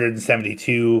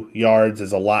 172 yards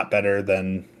is a lot better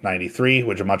than 93,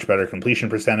 which is a much better completion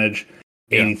percentage.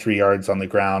 83 yards on the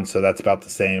ground, so that's about the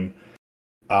same.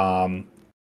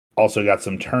 Also got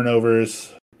some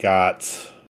turnovers, got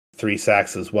 3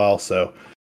 sacks as well. So,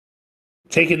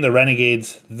 taking the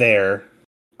Renegades there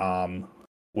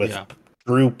with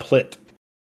Drew Plitt.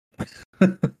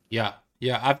 Yeah.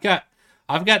 I've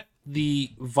got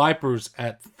the Vipers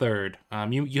at 3rd.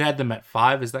 You had them at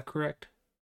 5, is that correct?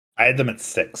 I had them at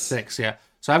 6. 6, yeah.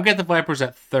 So I've got the Vipers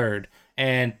at 3rd,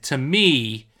 and to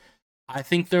me, I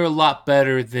think they're a lot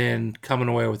better than coming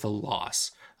away with a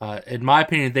loss. In my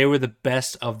opinion, they were the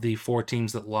best of the 4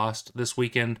 teams that lost this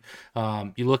weekend.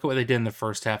 You look at what they did in the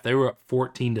first half; they were up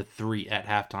 14-3 at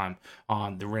halftime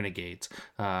on the Renegades,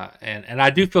 and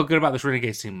I do feel good about this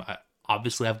Renegades team.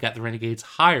 Obviously, I've got the Renegades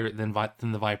higher than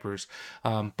the Vipers,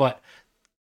 but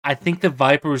I think the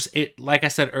Vipers, like I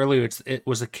said earlier, it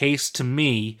was a case to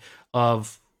me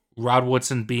of Rod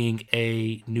Woodson being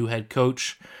a new head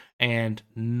coach and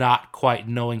not quite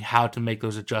knowing how to make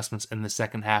those adjustments in the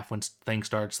second half when things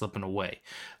started slipping away.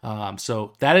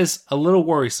 So that is a little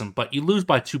worrisome, but you lose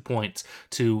by 2 points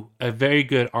to a very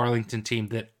good Arlington team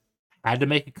that had to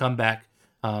make a comeback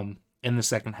in the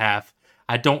second half.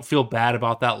 I don't feel bad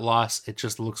about that loss. It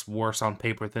just looks worse on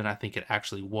paper than I think it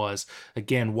actually was.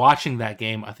 Again, watching that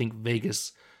game, I think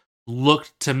Vegas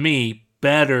looked to me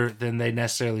better than they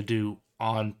necessarily do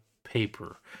on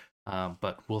paper.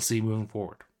 But we'll see moving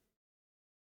forward.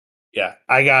 Yeah,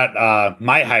 I got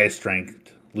my highest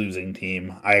ranked losing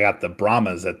team. I got the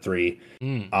Brahmas at 3.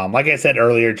 Mm, Like I said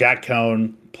earlier, Jack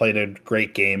Cohn played a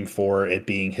great game for it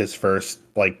being his first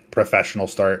like professional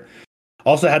start.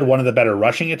 Also had one of the better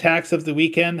rushing attacks of the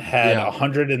weekend. Had yeah,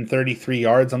 133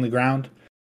 yards on the ground.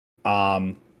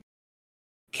 Um,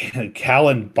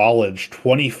 Callan Ballage,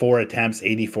 24 attempts,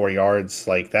 84 yards.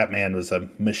 Like that man was a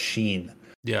machine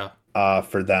yeah,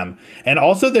 for them. And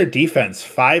also their defense,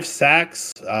 5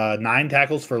 sacks, 9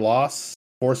 tackles for loss,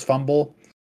 forced fumble.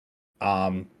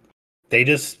 Um, they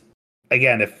just,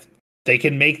 again, if they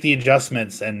can make the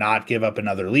adjustments and not give up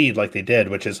another lead like they did,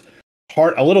 which is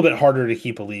a little bit harder to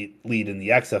keep a lead in the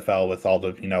XFL with all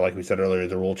the, like we said earlier,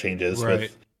 the rule changes right.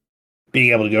 with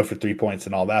being able to go for 3 points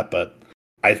and all that. But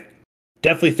I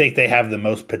definitely think they have the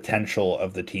most potential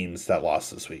of the teams that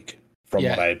lost this week from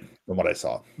Yeah, what I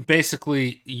saw.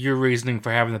 basically, your reasoning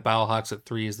for having the Battlehawks at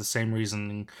 3 is the same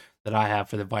reasoning that I have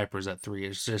for the Vipers at 3.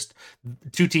 It's just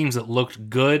two teams that looked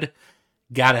good,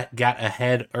 got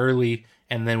ahead early,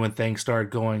 and then when things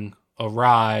started going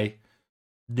awry,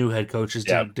 new head coaches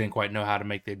Yeah. didn't quite know how to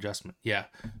make the adjustment. Yeah,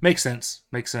 makes sense.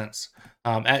 Makes sense.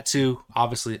 At 2,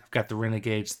 obviously, I've got the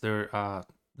Renegades. They're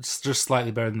just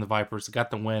slightly better than the Vipers.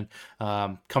 Got the win.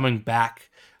 Coming back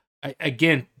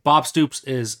again. Bob Stoops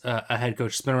is a head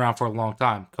coach. He's been around for a long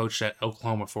time. Coached at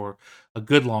Oklahoma for a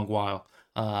good long while,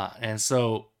 and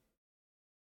so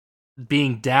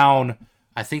being down.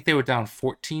 I think they were down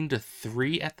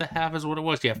 14-3 at the half is what it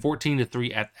was. Yeah,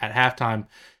 14-3 at halftime.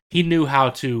 He knew how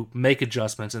to make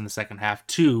adjustments in the second half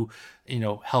to,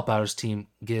 help out his team,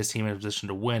 get his team in a position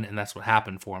to win, and that's what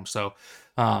happened for him. So,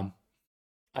 I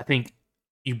think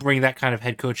you bring that kind of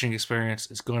head coaching experience,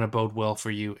 it's going to bode well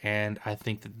for you, and I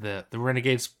think that the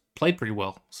Renegades played pretty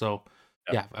well. So,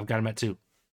 yeah, I've got them at 2.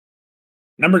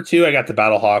 Number 2, I got the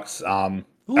Battlehawks.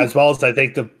 Ooh, As well as I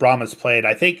think the Brahmas played.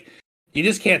 I think you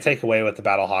just can't take away what the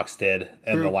Battlehawks did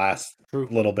in the true, last true.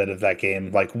 little bit of that game.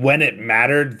 Like when it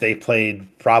mattered, they played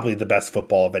probably the best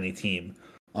football of any team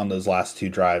on those last 2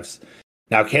 drives.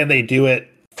 Now, can they do it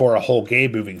for a whole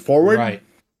game moving forward? Right.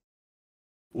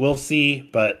 We'll see,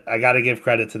 but I got to give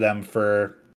credit to them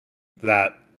for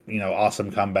that,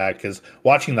 awesome comeback. Because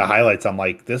watching the highlights, I'm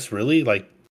like, this really like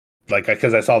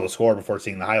because I saw the score before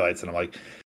seeing the highlights, and I'm like,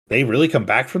 they really come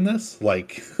back from this,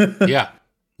 like, Yeah.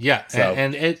 Yeah, so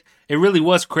and it really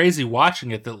was crazy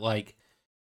watching it that like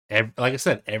I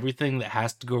said, everything that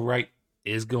has to go right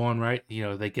is going right.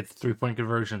 They get the 3-point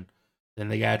conversion, then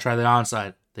they gotta try the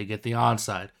onside. They get the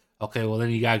onside. Okay, well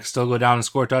then you gotta still go down and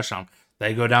score a touchdown.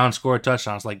 They go down and score a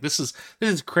touchdown. It's like this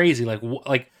is crazy.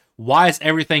 Like why is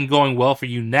everything going well for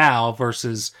you now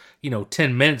versus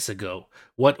 10 minutes ago?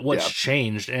 What's yeah,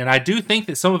 changed? And I do think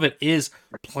that some of it is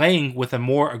playing with a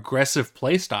more aggressive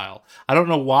play style. I don't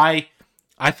know why.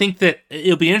 I think that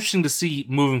it'll be interesting to see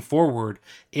moving forward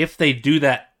if they do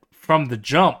that from the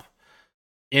jump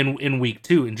in week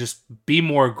 2 and just be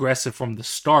more aggressive from the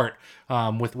start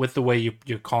with the way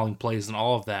you're calling plays and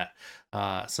all of that.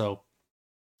 So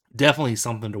definitely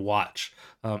something to watch.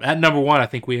 At number 1, I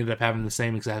think we ended up having the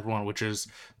same exact one, which is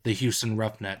the Houston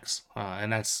Roughnecks,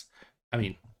 and that's, I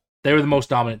mean, they were the most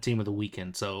dominant team of the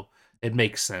weekend, so it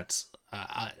makes sense.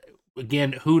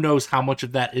 Again, who knows how much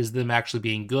of that is them actually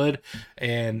being good,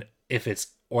 and if it's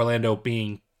Orlando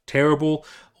being terrible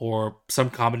or some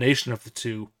combination of the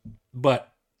two.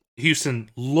 But Houston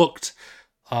looked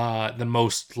the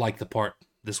most like the part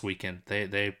this weekend.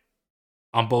 They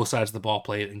on both sides of the ball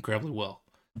played incredibly well.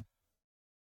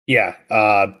 yeah.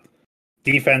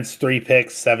 Defense 3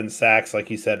 picks, 7 sacks, like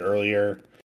you said earlier.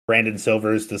 Brandon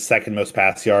Silver's the second most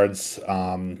pass yards,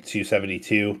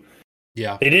 272.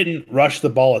 Yeah, They didn't rush the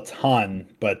ball a ton,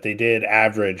 but they did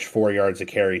average 4 yards a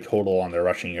carry total on their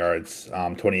rushing yards,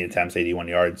 20 attempts, 81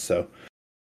 yards. So,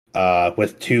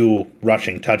 with 2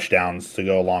 rushing touchdowns to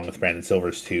go along with Brandon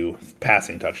Silver's 2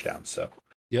 passing touchdowns. So,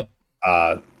 yep,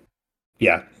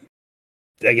 yeah,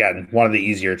 again, one of the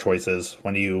easier choices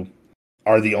when you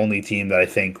are the only team that I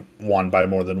think won by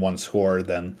more than 1 score,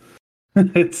 then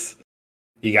it's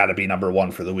you got to be number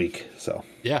 1 for the week. So,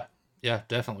 yeah,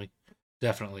 definitely,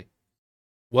 definitely.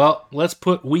 Well, let's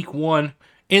put week 1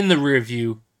 in the rear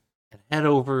view and head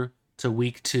over to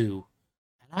week 2.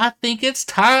 And I think it's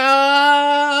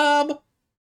time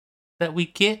that we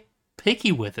get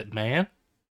picky with it, man.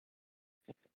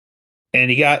 and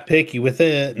he got picky with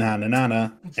it, na na na na,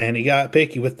 and he got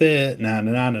picky with it, na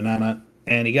na na na na na,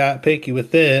 and he got picky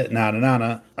with it, na na na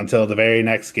na, until the very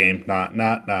next game, not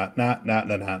not not not not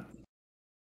not not.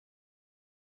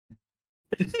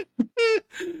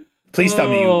 Please tell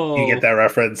me you get Oh, that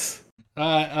reference.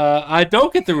 I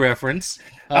don't get the reference.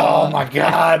 Oh my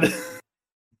god.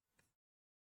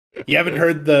 You haven't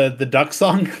heard the duck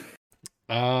song?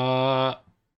 Uh,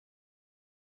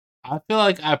 I feel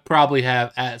like I probably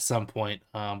have at some point.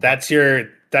 But That's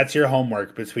your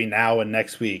homework between now and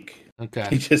next week. okay,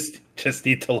 You just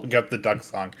need to look up the duck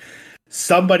song.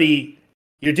 Somebody,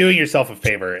 you're doing yourself a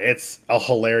favor. It's a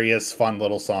hilarious, fun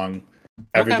little song. okay,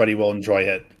 Everybody will enjoy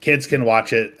it. Kids can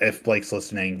watch it. If Blake's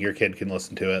listening, your kid can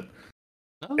listen to it.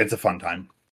 okay. It's a fun time.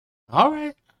 All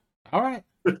right, all right.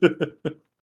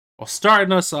 Well,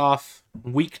 starting us off,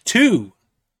 week 2,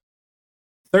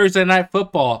 Thursday Night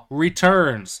Football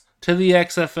returns to the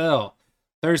XFL.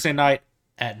 Thursday night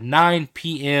at 9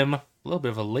 p.m. A little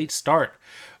bit of a late start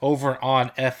over on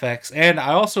FX. And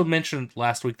I also mentioned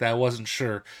last week that I wasn't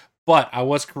sure, but I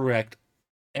was correct.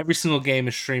 Every single game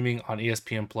is streaming on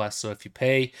ESPN Plus. So if you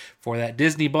pay for that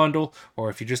Disney bundle, or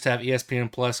if you just have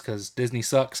ESPN Plus because Disney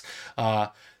sucks,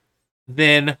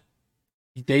 then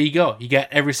there you go. You got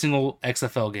every single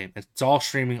XFL game. It's all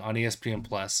streaming on ESPN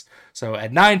Plus. So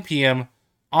at 9 p.m.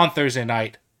 on Thursday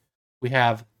night, we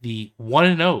have the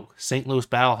 1-0 St. Louis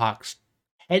Battlehawks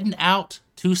heading out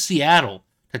to Seattle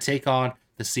to take on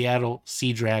the Seattle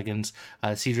Sea Dragons.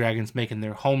 Sea Dragons making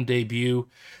their home debut.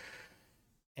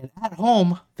 And at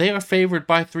home, they are favored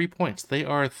by 3 points. They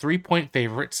are 3-point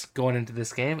favorites going into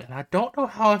this game. And I don't know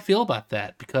how I feel about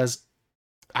that because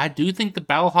I do think the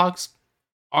Battlehawks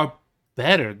are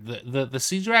better. The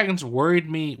Sea Dragons worried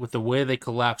me with the way they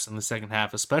collapsed in the second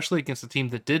half, especially against a team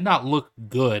that did not look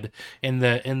good in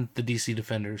the DC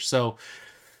Defenders. So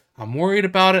I'm worried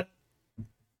about it.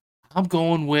 I'm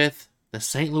going with the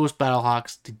St. Louis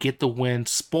Battlehawks to get the win,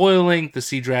 spoiling the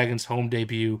Sea Dragons' home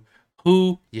debut.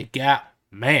 Who you got,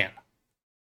 man?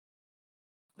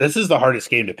 This is the hardest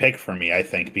game to pick for me, I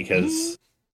think, because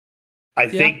I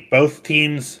Yeah. think both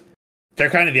teams, they're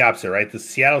kind of the opposite, right? The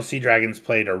Seattle Sea Dragons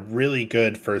played a really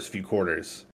good first few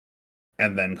quarters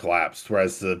and then collapsed,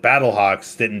 whereas the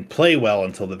Battlehawks didn't play well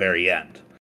until the very end.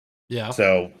 Yeah.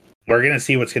 So we're going to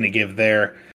see what's going to give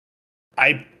there.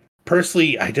 I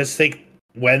just think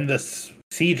when the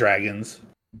Sea Dragons,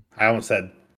 I almost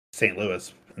said St.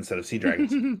 Louis instead of Sea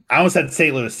Dragons. I almost said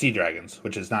St. Louis Sea Dragons,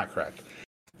 which is not correct.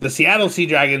 The Seattle Sea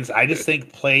Dragons, I just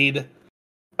think played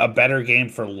a better game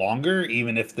for longer,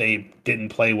 even if they didn't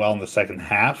play well in the second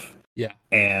half. Yeah.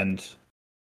 And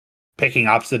picking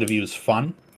opposite of you is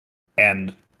fun.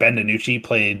 And Ben DiNucci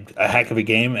played a heck of a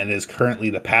game and is currently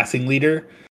the passing leader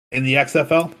in the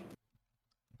XFL.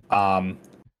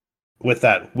 With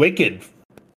that wicked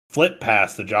flip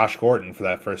pass to Josh Gordon for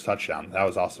that first touchdown. That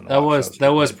was awesome. That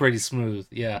was pretty smooth.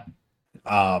 Yeah.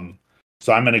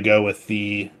 So I'm going to go with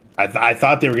the. I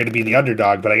thought they were going to be the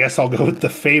underdog, but I guess I'll go with the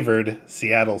favored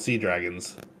Seattle Sea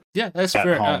Dragons. Yeah, that's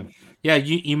fair. Yeah,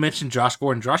 you mentioned Josh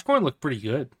Gordon. Josh Gordon looked pretty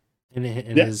good in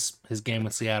his game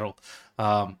with Seattle.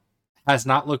 Has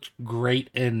not looked great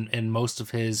in most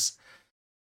of his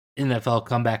NFL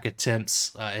comeback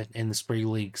attempts in the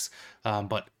spring leagues,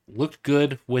 but looked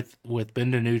good with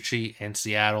Ben DiNucci and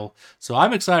Seattle. So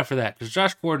I'm excited for that because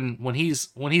Josh Gordon, when he's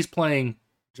playing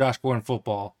Josh Gordon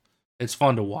football, it's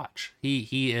fun to watch.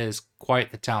 He is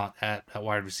quite the talent at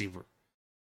wide receiver.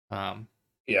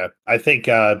 Yeah, I think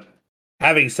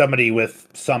having somebody with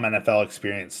some NFL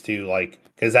experience too, like,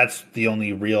 because that's the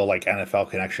only real like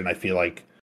NFL connection I feel like.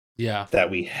 Yeah, that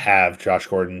we have Josh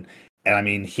Gordon, and I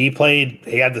mean he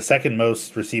had the second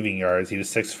most receiving yards. He was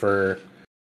 6 for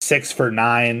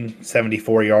 9,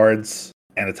 74 yards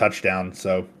and a touchdown.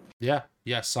 So yeah,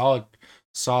 solid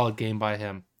game by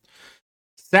him.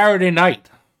 Saturday night,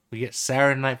 we get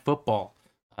Saturday Night Football.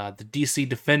 The DC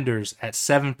Defenders at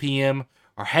 7 p.m.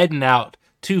 are heading out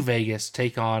to Vegas,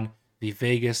 take on the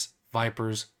Vegas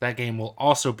Vipers. That game will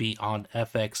also be on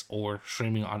FX or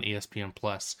streaming on ESPN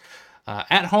Plus.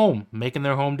 At home, making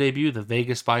their home debut, the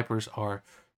Vegas Vipers are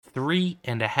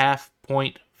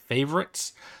 3.5-point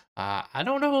favorites. I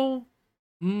don't know.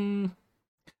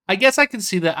 I guess I can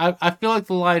see that. I feel like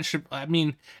the line should. I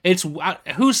mean, it's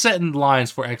who's setting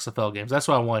lines for XFL games. That's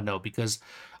what I want to know because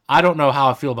I don't know how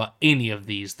I feel about any of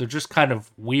these. They're just kind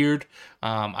of weird.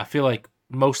 I feel like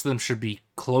most of them should be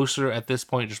closer at this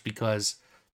point, just because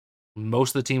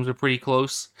most of the teams are pretty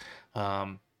close.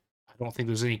 I don't think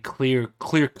there's any clear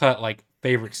cut like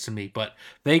favorites to me, but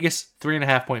Vegas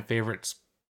 3.5-point favorites.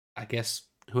 I guess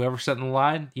whoever set in the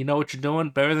line, you know what you're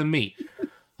doing better than me.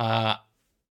 Got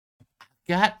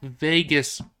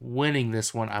Vegas winning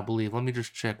this one, I believe. Let me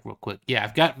just check real quick. Yeah,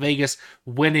 I've got Vegas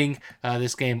winning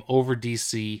this game over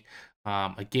DC.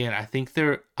 Again, I think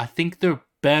they're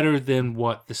better than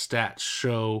what the stats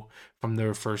show from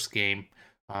their first game.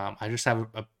 I just have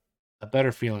a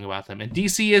better feeling about them. And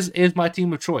DC is my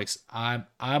team of choice. I'm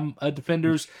a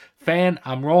Defenders fan.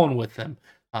 I'm rolling with them.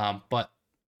 But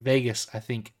Vegas, I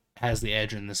think, has the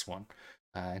edge in this one.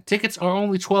 Tickets are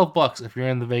only $12 if you're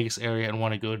in the Vegas area and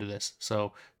want to go to this.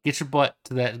 So get your butt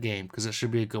to that game because it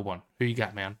should be a good one. Who you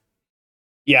got, man?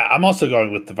 Yeah, I'm also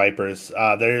going with the Vipers.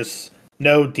 There's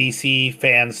no DC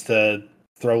fans to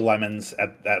throw lemons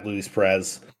at Luis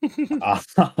Perez.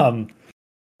 um,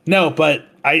 no, but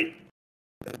I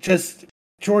just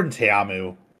Jordan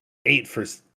Teamu 8 for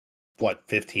what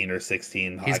 15 or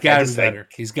 16. He's got to be better.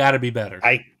 He's got to be better.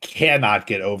 I cannot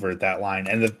get over that line,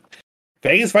 and the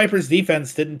Vegas Vipers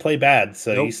defense didn't play bad,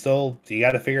 so you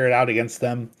got to figure it out against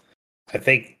them. I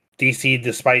think DC,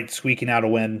 despite squeaking out a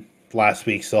win last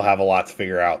week, still have a lot to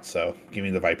figure out. So give me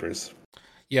the Vipers.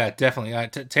 Yeah, definitely.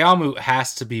 Teamu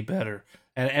has to be better,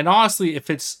 and honestly, if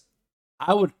it's,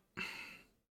 I would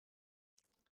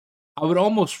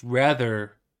almost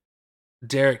rather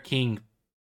Derek King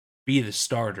be the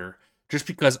starter, just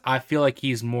because I feel like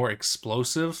he's more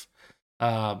explosive.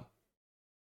 And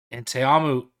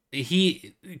Teamu,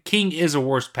 King is a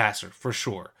worse passer for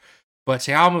sure, but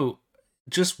Teamu,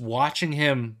 just watching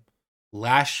him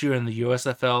last year in the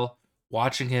USFL,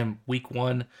 watching him week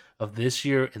 1 of this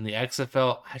year in the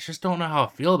XFL, I just don't know how I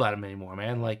feel about him anymore,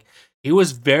 man. Like, he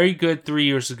was very good 3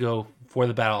 years ago for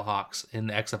the Battlehawks in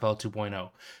the XFL 2.0,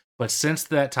 but since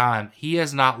that time, he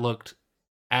has not looked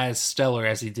as stellar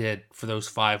as he did for those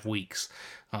 5 weeks.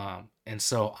 And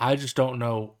so I just don't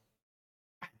know.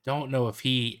 I don't know if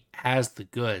he has the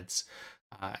goods.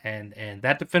 And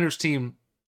that Defenders team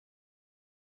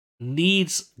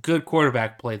needs good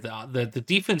quarterback play. The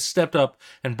defense stepped up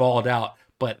and balled out,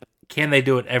 but can they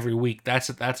do it every week? That's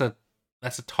a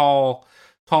tall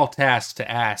task to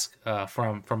ask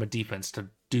from a defense to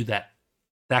do that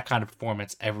kind of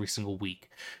performance every single week.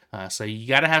 So you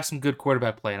got to have some good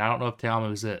quarterback play, and I don't know if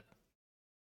Teamu is it.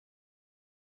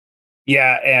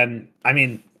 Yeah, and I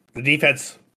mean the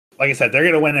defense, like I said, they're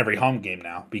going to win every home game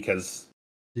now because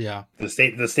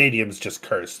the stadium's just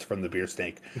cursed from the beer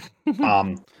snake.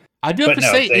 I do have to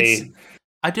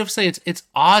say it's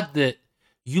odd that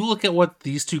you look at what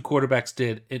these two quarterbacks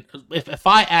did. If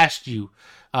I asked you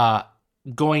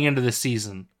going into the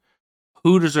season,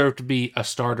 who deserved to be a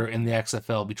starter in the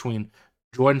XFL between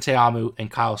Jordan Teamu and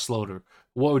Kyle Sloter,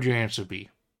 what would your answer be?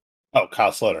 Oh,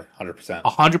 Kyle Sloter, 100%.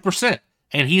 100%.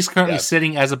 And he's currently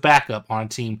sitting as a backup on a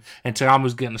team, and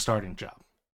Teamu's getting a starting job.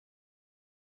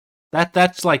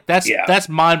 That's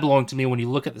mind blowing to me when you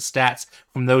look at the stats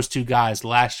from those two guys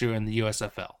last year in the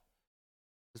USFL.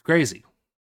 It's crazy.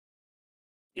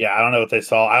 Yeah, I don't know what they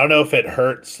saw. I don't know if it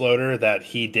hurt Sloter that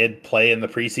he did play in the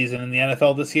preseason in the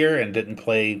NFL this year and didn't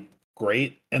play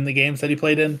great in the games that he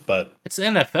played in, but it's the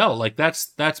NFL. Like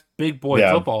that's big boy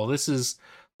football. This is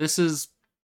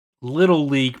little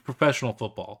league professional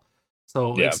football.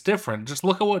 So it's different. Just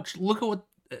look at what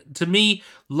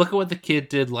the kid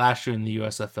did last year in the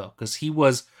USFL, because he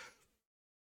was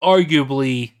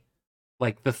arguably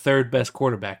like the third best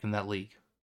quarterback in that league,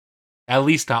 at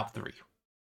least top 3.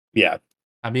 Yeah,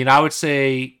 I mean, I would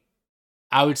say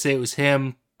it was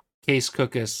him, Case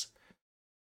Cookus,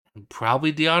 and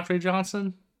probably DeAndre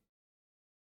Johnson.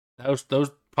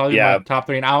 Those probably my top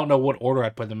 3, and I don't know what order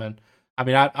I'd put them in. I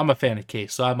mean, I'm a fan of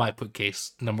Case, so I might put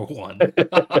Case number 1.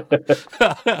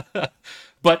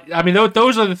 But, I mean,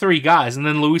 those are the 3 guys. And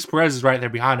then Luis Perez is right there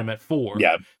behind him at 4.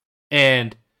 Yeah.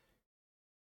 And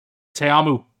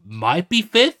Teamu might be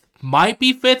 5th.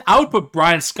 I would put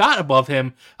Brian Scott above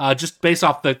him just based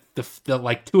off the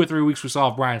like 2 or 3 weeks we saw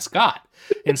of Brian Scott.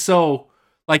 And so,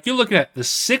 like, you're looking at the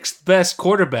 6th best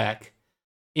quarterback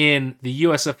in the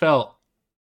USFL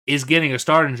is getting a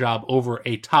starting job over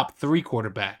a top 3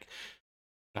 quarterback.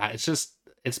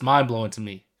 It's mind-blowing to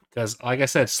me because, like I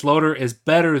said, Sloter is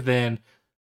better than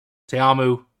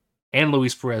Teamu and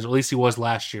Luis Perez, or at least he was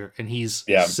last year, and he's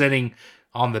sitting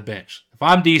on the bench. If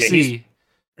I'm DC,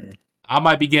 I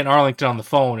might be getting Arlington on the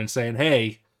phone and saying,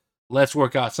 hey, let's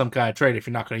work out some kind of trade if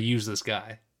you're not going to use this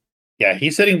guy. Yeah,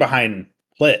 he's sitting behind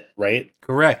Plitt, right?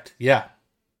 Correct, yeah.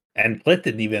 And Plitt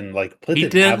didn't even,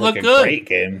 didn't have look a good. Great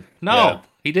game. No,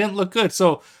 he didn't look good.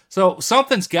 So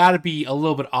something's got to be a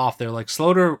little bit off there. Like,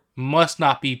 Sloter must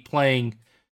not be playing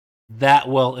that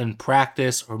well in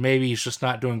practice, or maybe he's just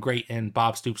not doing great in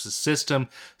Bob Stoops' system.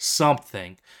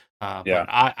 Something. But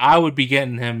I would be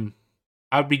getting him.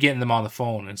 I would be getting them on the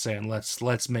phone and saying,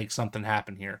 let's make something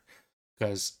happen here.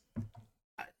 Because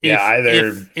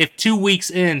if 2 weeks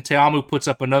in, Teamu puts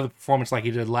up another performance like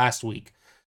he did last week,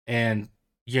 and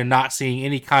you're not seeing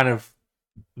any kind of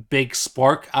big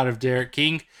spark out of Derek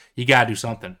King, you gotta do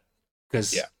something.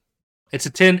 Because it's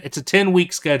a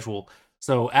 10-week schedule.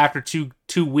 So after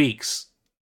two weeks,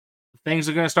 things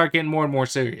are gonna start getting more and more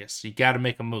serious. You gotta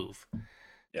make a move.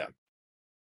 Yeah.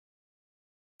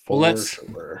 Well, For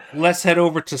sure. let's head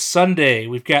over to Sunday.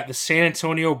 We've got the San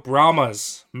Antonio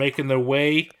Brahmas making their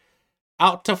way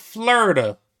out to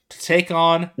Florida to take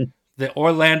on the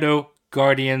Orlando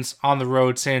Guardians on the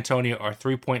road. San Antonio are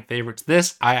 3-point favorites.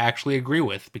 This I actually agree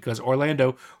with because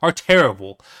Orlando are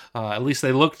terrible. At least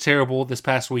they looked terrible this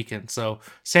past weekend. So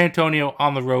San Antonio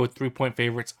on the road, 3-point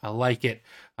favorites. I like it.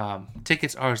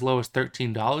 Tickets are as low as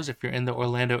 $13 if you're in the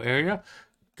Orlando area.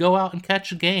 Go out and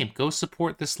catch a game. Go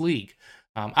support this league.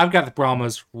 I've got the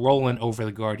Brahmas rolling over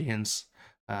the Guardians.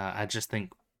 I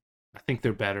think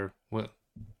they're better.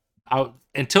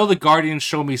 Until the Guardians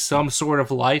show me some sort of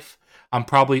life, I'm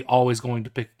probably always going to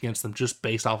pick against them just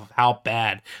based off of how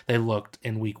bad they looked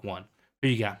in week 1. Who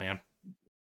you got, man?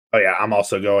 Oh yeah, I'm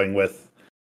also going with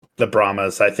the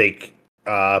Brahmas. I think,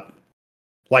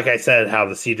 like I said, how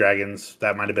the Sea Dragons,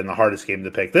 that might have been the hardest game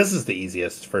to pick. This is the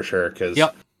easiest for sure because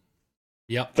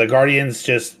Yep. the Guardians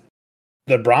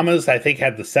the Brahmas, I think,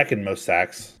 had the second most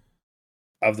sacks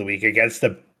of the week against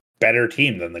a better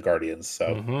team than the Guardians.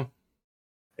 So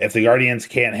if the Guardians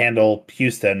can't handle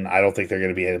Houston, I don't think they're going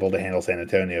to be able to handle San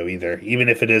Antonio either. Even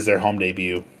if it is their home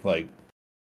debut,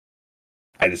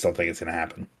 I just don't think it's going to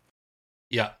happen.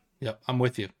 Yeah. I'm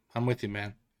with you,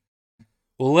 man.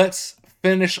 Well, let's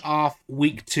finish off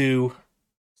week 2,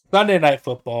 Sunday Night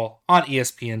Football on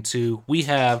ESPN2. We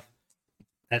have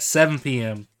at 7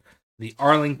 p.m. the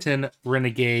Arlington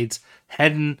Renegades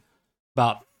heading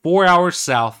about 4 hours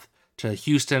south to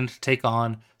Houston to take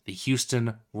on the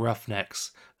Houston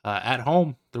Roughnecks. At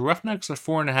home, the Roughnecks are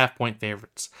 4.5-point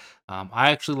favorites. I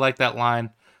actually like that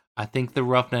line. I think the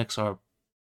Roughnecks are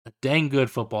a dang good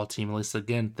football team. At least,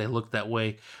 again, they look that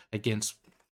way against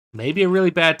maybe a really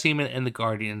bad team in the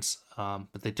Guardians.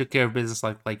 But they took care of business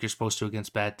like you're supposed to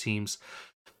against bad teams.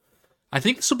 I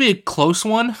think this will be a close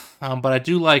one, but I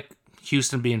do like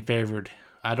Houston being favored.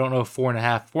 I don't know if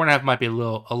 4.5. 4.5 might be a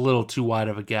little too wide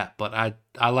of a gap, but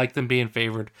I like them being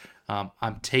favored.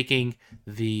 I'm taking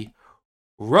the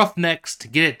Roughnecks to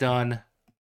get it done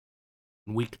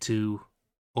in week 2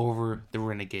 over the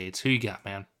Renegades. Who you got,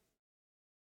 man?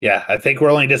 Yeah, I think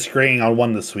we're only disagreeing on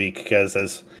one this week because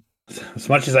as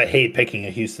much as I hate picking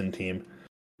a Houston team,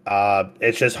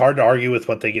 it's just hard to argue with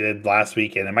what they did last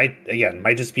week. And it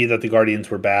might just be that the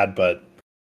Guardians were bad, but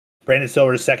Brandon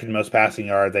Silver's second most passing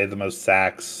yard. They had the most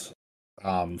sacks,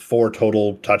 4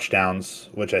 total touchdowns,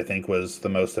 which I think was the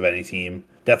most of any team.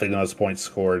 Definitely the most points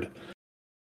scored.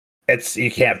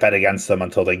 You can't bet against them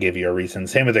until they give you a reason.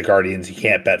 Same with the Guardians. You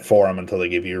can't bet for them until they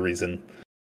give you a reason.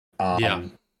 Yeah.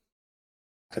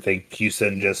 I think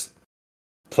Houston just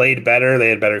played better. They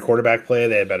had better quarterback play.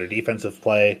 They had better defensive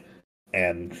play.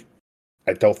 And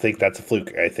I don't think that's a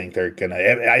fluke. I think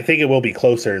I think it will be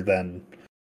closer than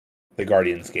the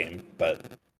Guardians game, but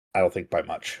I don't think by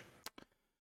much.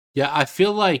 Yeah, I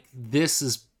feel like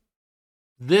this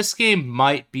game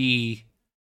might be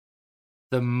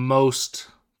the most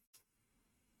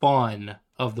fun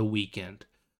of the weekend.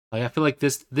 Like I feel like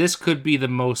this could be the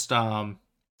most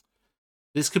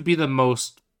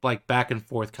like back and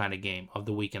forth kind of game of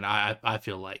the weekend. I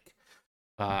feel like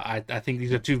I think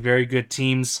these are two very good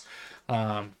teams,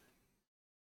 and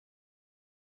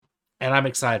I'm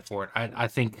excited for it. I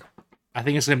think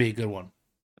it's gonna be a good one.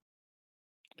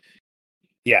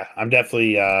 Yeah, I'm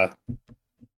definitely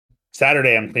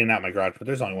Saturday. I'm cleaning out my garage, but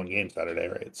there's only one game Saturday,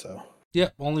 right? So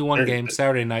yep, only one game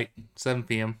Saturday night, 7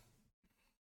 p.m.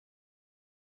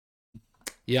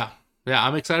 Yeah,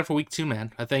 I'm excited for week 2,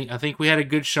 man. I think we had a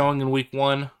good showing in week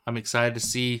 1. I'm excited to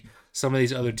see some of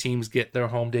these other teams get their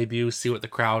home debuts, see what the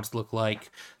crowds look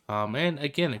like. And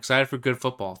again, excited for good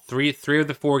football. Three of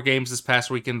the 4 games this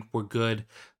past weekend were good.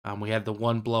 We had the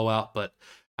one blowout, but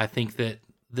I think that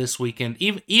this weekend,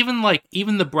 even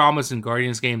the Brahmas and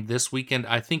Guardians game this weekend,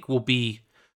 I think will be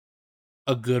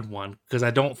a good one because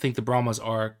I don't think the Brahmas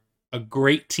are a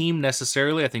great team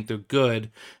necessarily. I think they're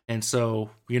good, and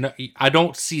so I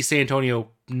don't see San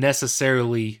Antonio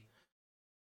necessarily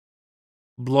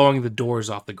blowing the doors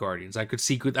off the Guardians. I could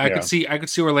see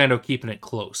Orlando keeping it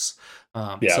close.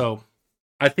 So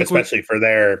I think especially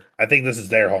I think this is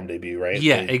their home debut, right?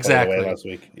 Yeah, exactly. Last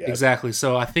week. Yeah. Exactly.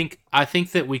 So I think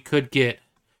that we could get.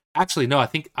 Actually, no.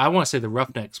 I want to say the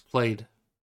Roughnecks played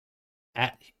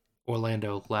at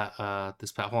Orlando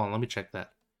this past. Hold on, let me check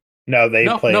that. No, they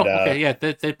played. No, okay, yeah,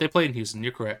 they played in Houston.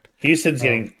 You're correct. Houston's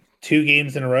getting 2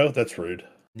 games in a row. That's rude.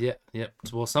 Yeah.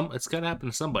 Well, it's got to happen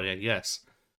to somebody, I guess.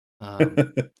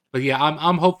 But yeah,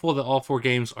 I'm hopeful that all 4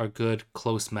 games are good,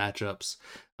 close matchups.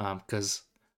 Because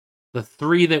the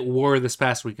 3 that were this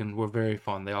past weekend were very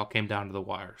fun. They all came down to the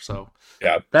wire. So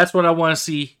yeah, that's what I want to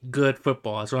see. Good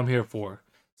football. That's what I'm here for.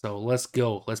 So let's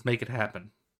go. Let's make it happen.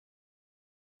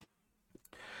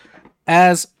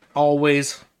 As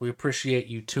always, we appreciate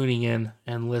you tuning in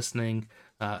and listening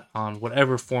on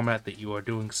whatever format that you are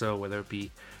doing so, whether it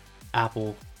be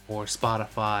Apple or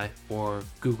Spotify or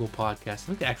Google Podcasts. I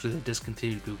think actually they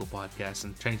discontinued Google Podcasts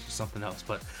and changed to something else.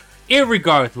 But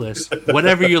irregardless,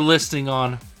 whatever you're listening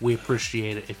on, we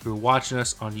appreciate it. If you're watching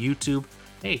us on YouTube,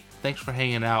 hey, thanks for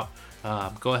hanging out.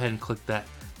 Go ahead and click that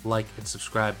like and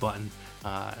subscribe button.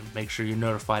 And make sure you're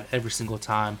notified every single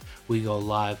time we go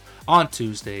live on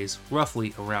Tuesdays,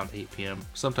 roughly around 8 p.m.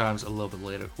 Sometimes a little bit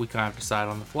later. We kind of decide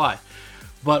on the fly.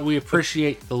 But we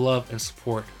appreciate the love and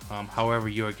support, however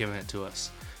you are giving it to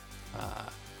us.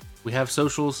 We have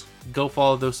socials. Go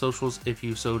follow those socials if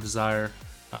you so desire.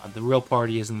 The real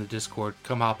party is in the Discord.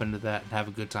 Come hop into that and have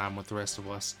a good time with the rest of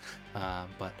us.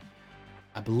 But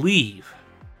I believe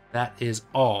that is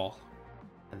all.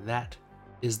 And that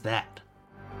is that.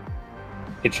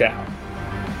 Hey, ciao.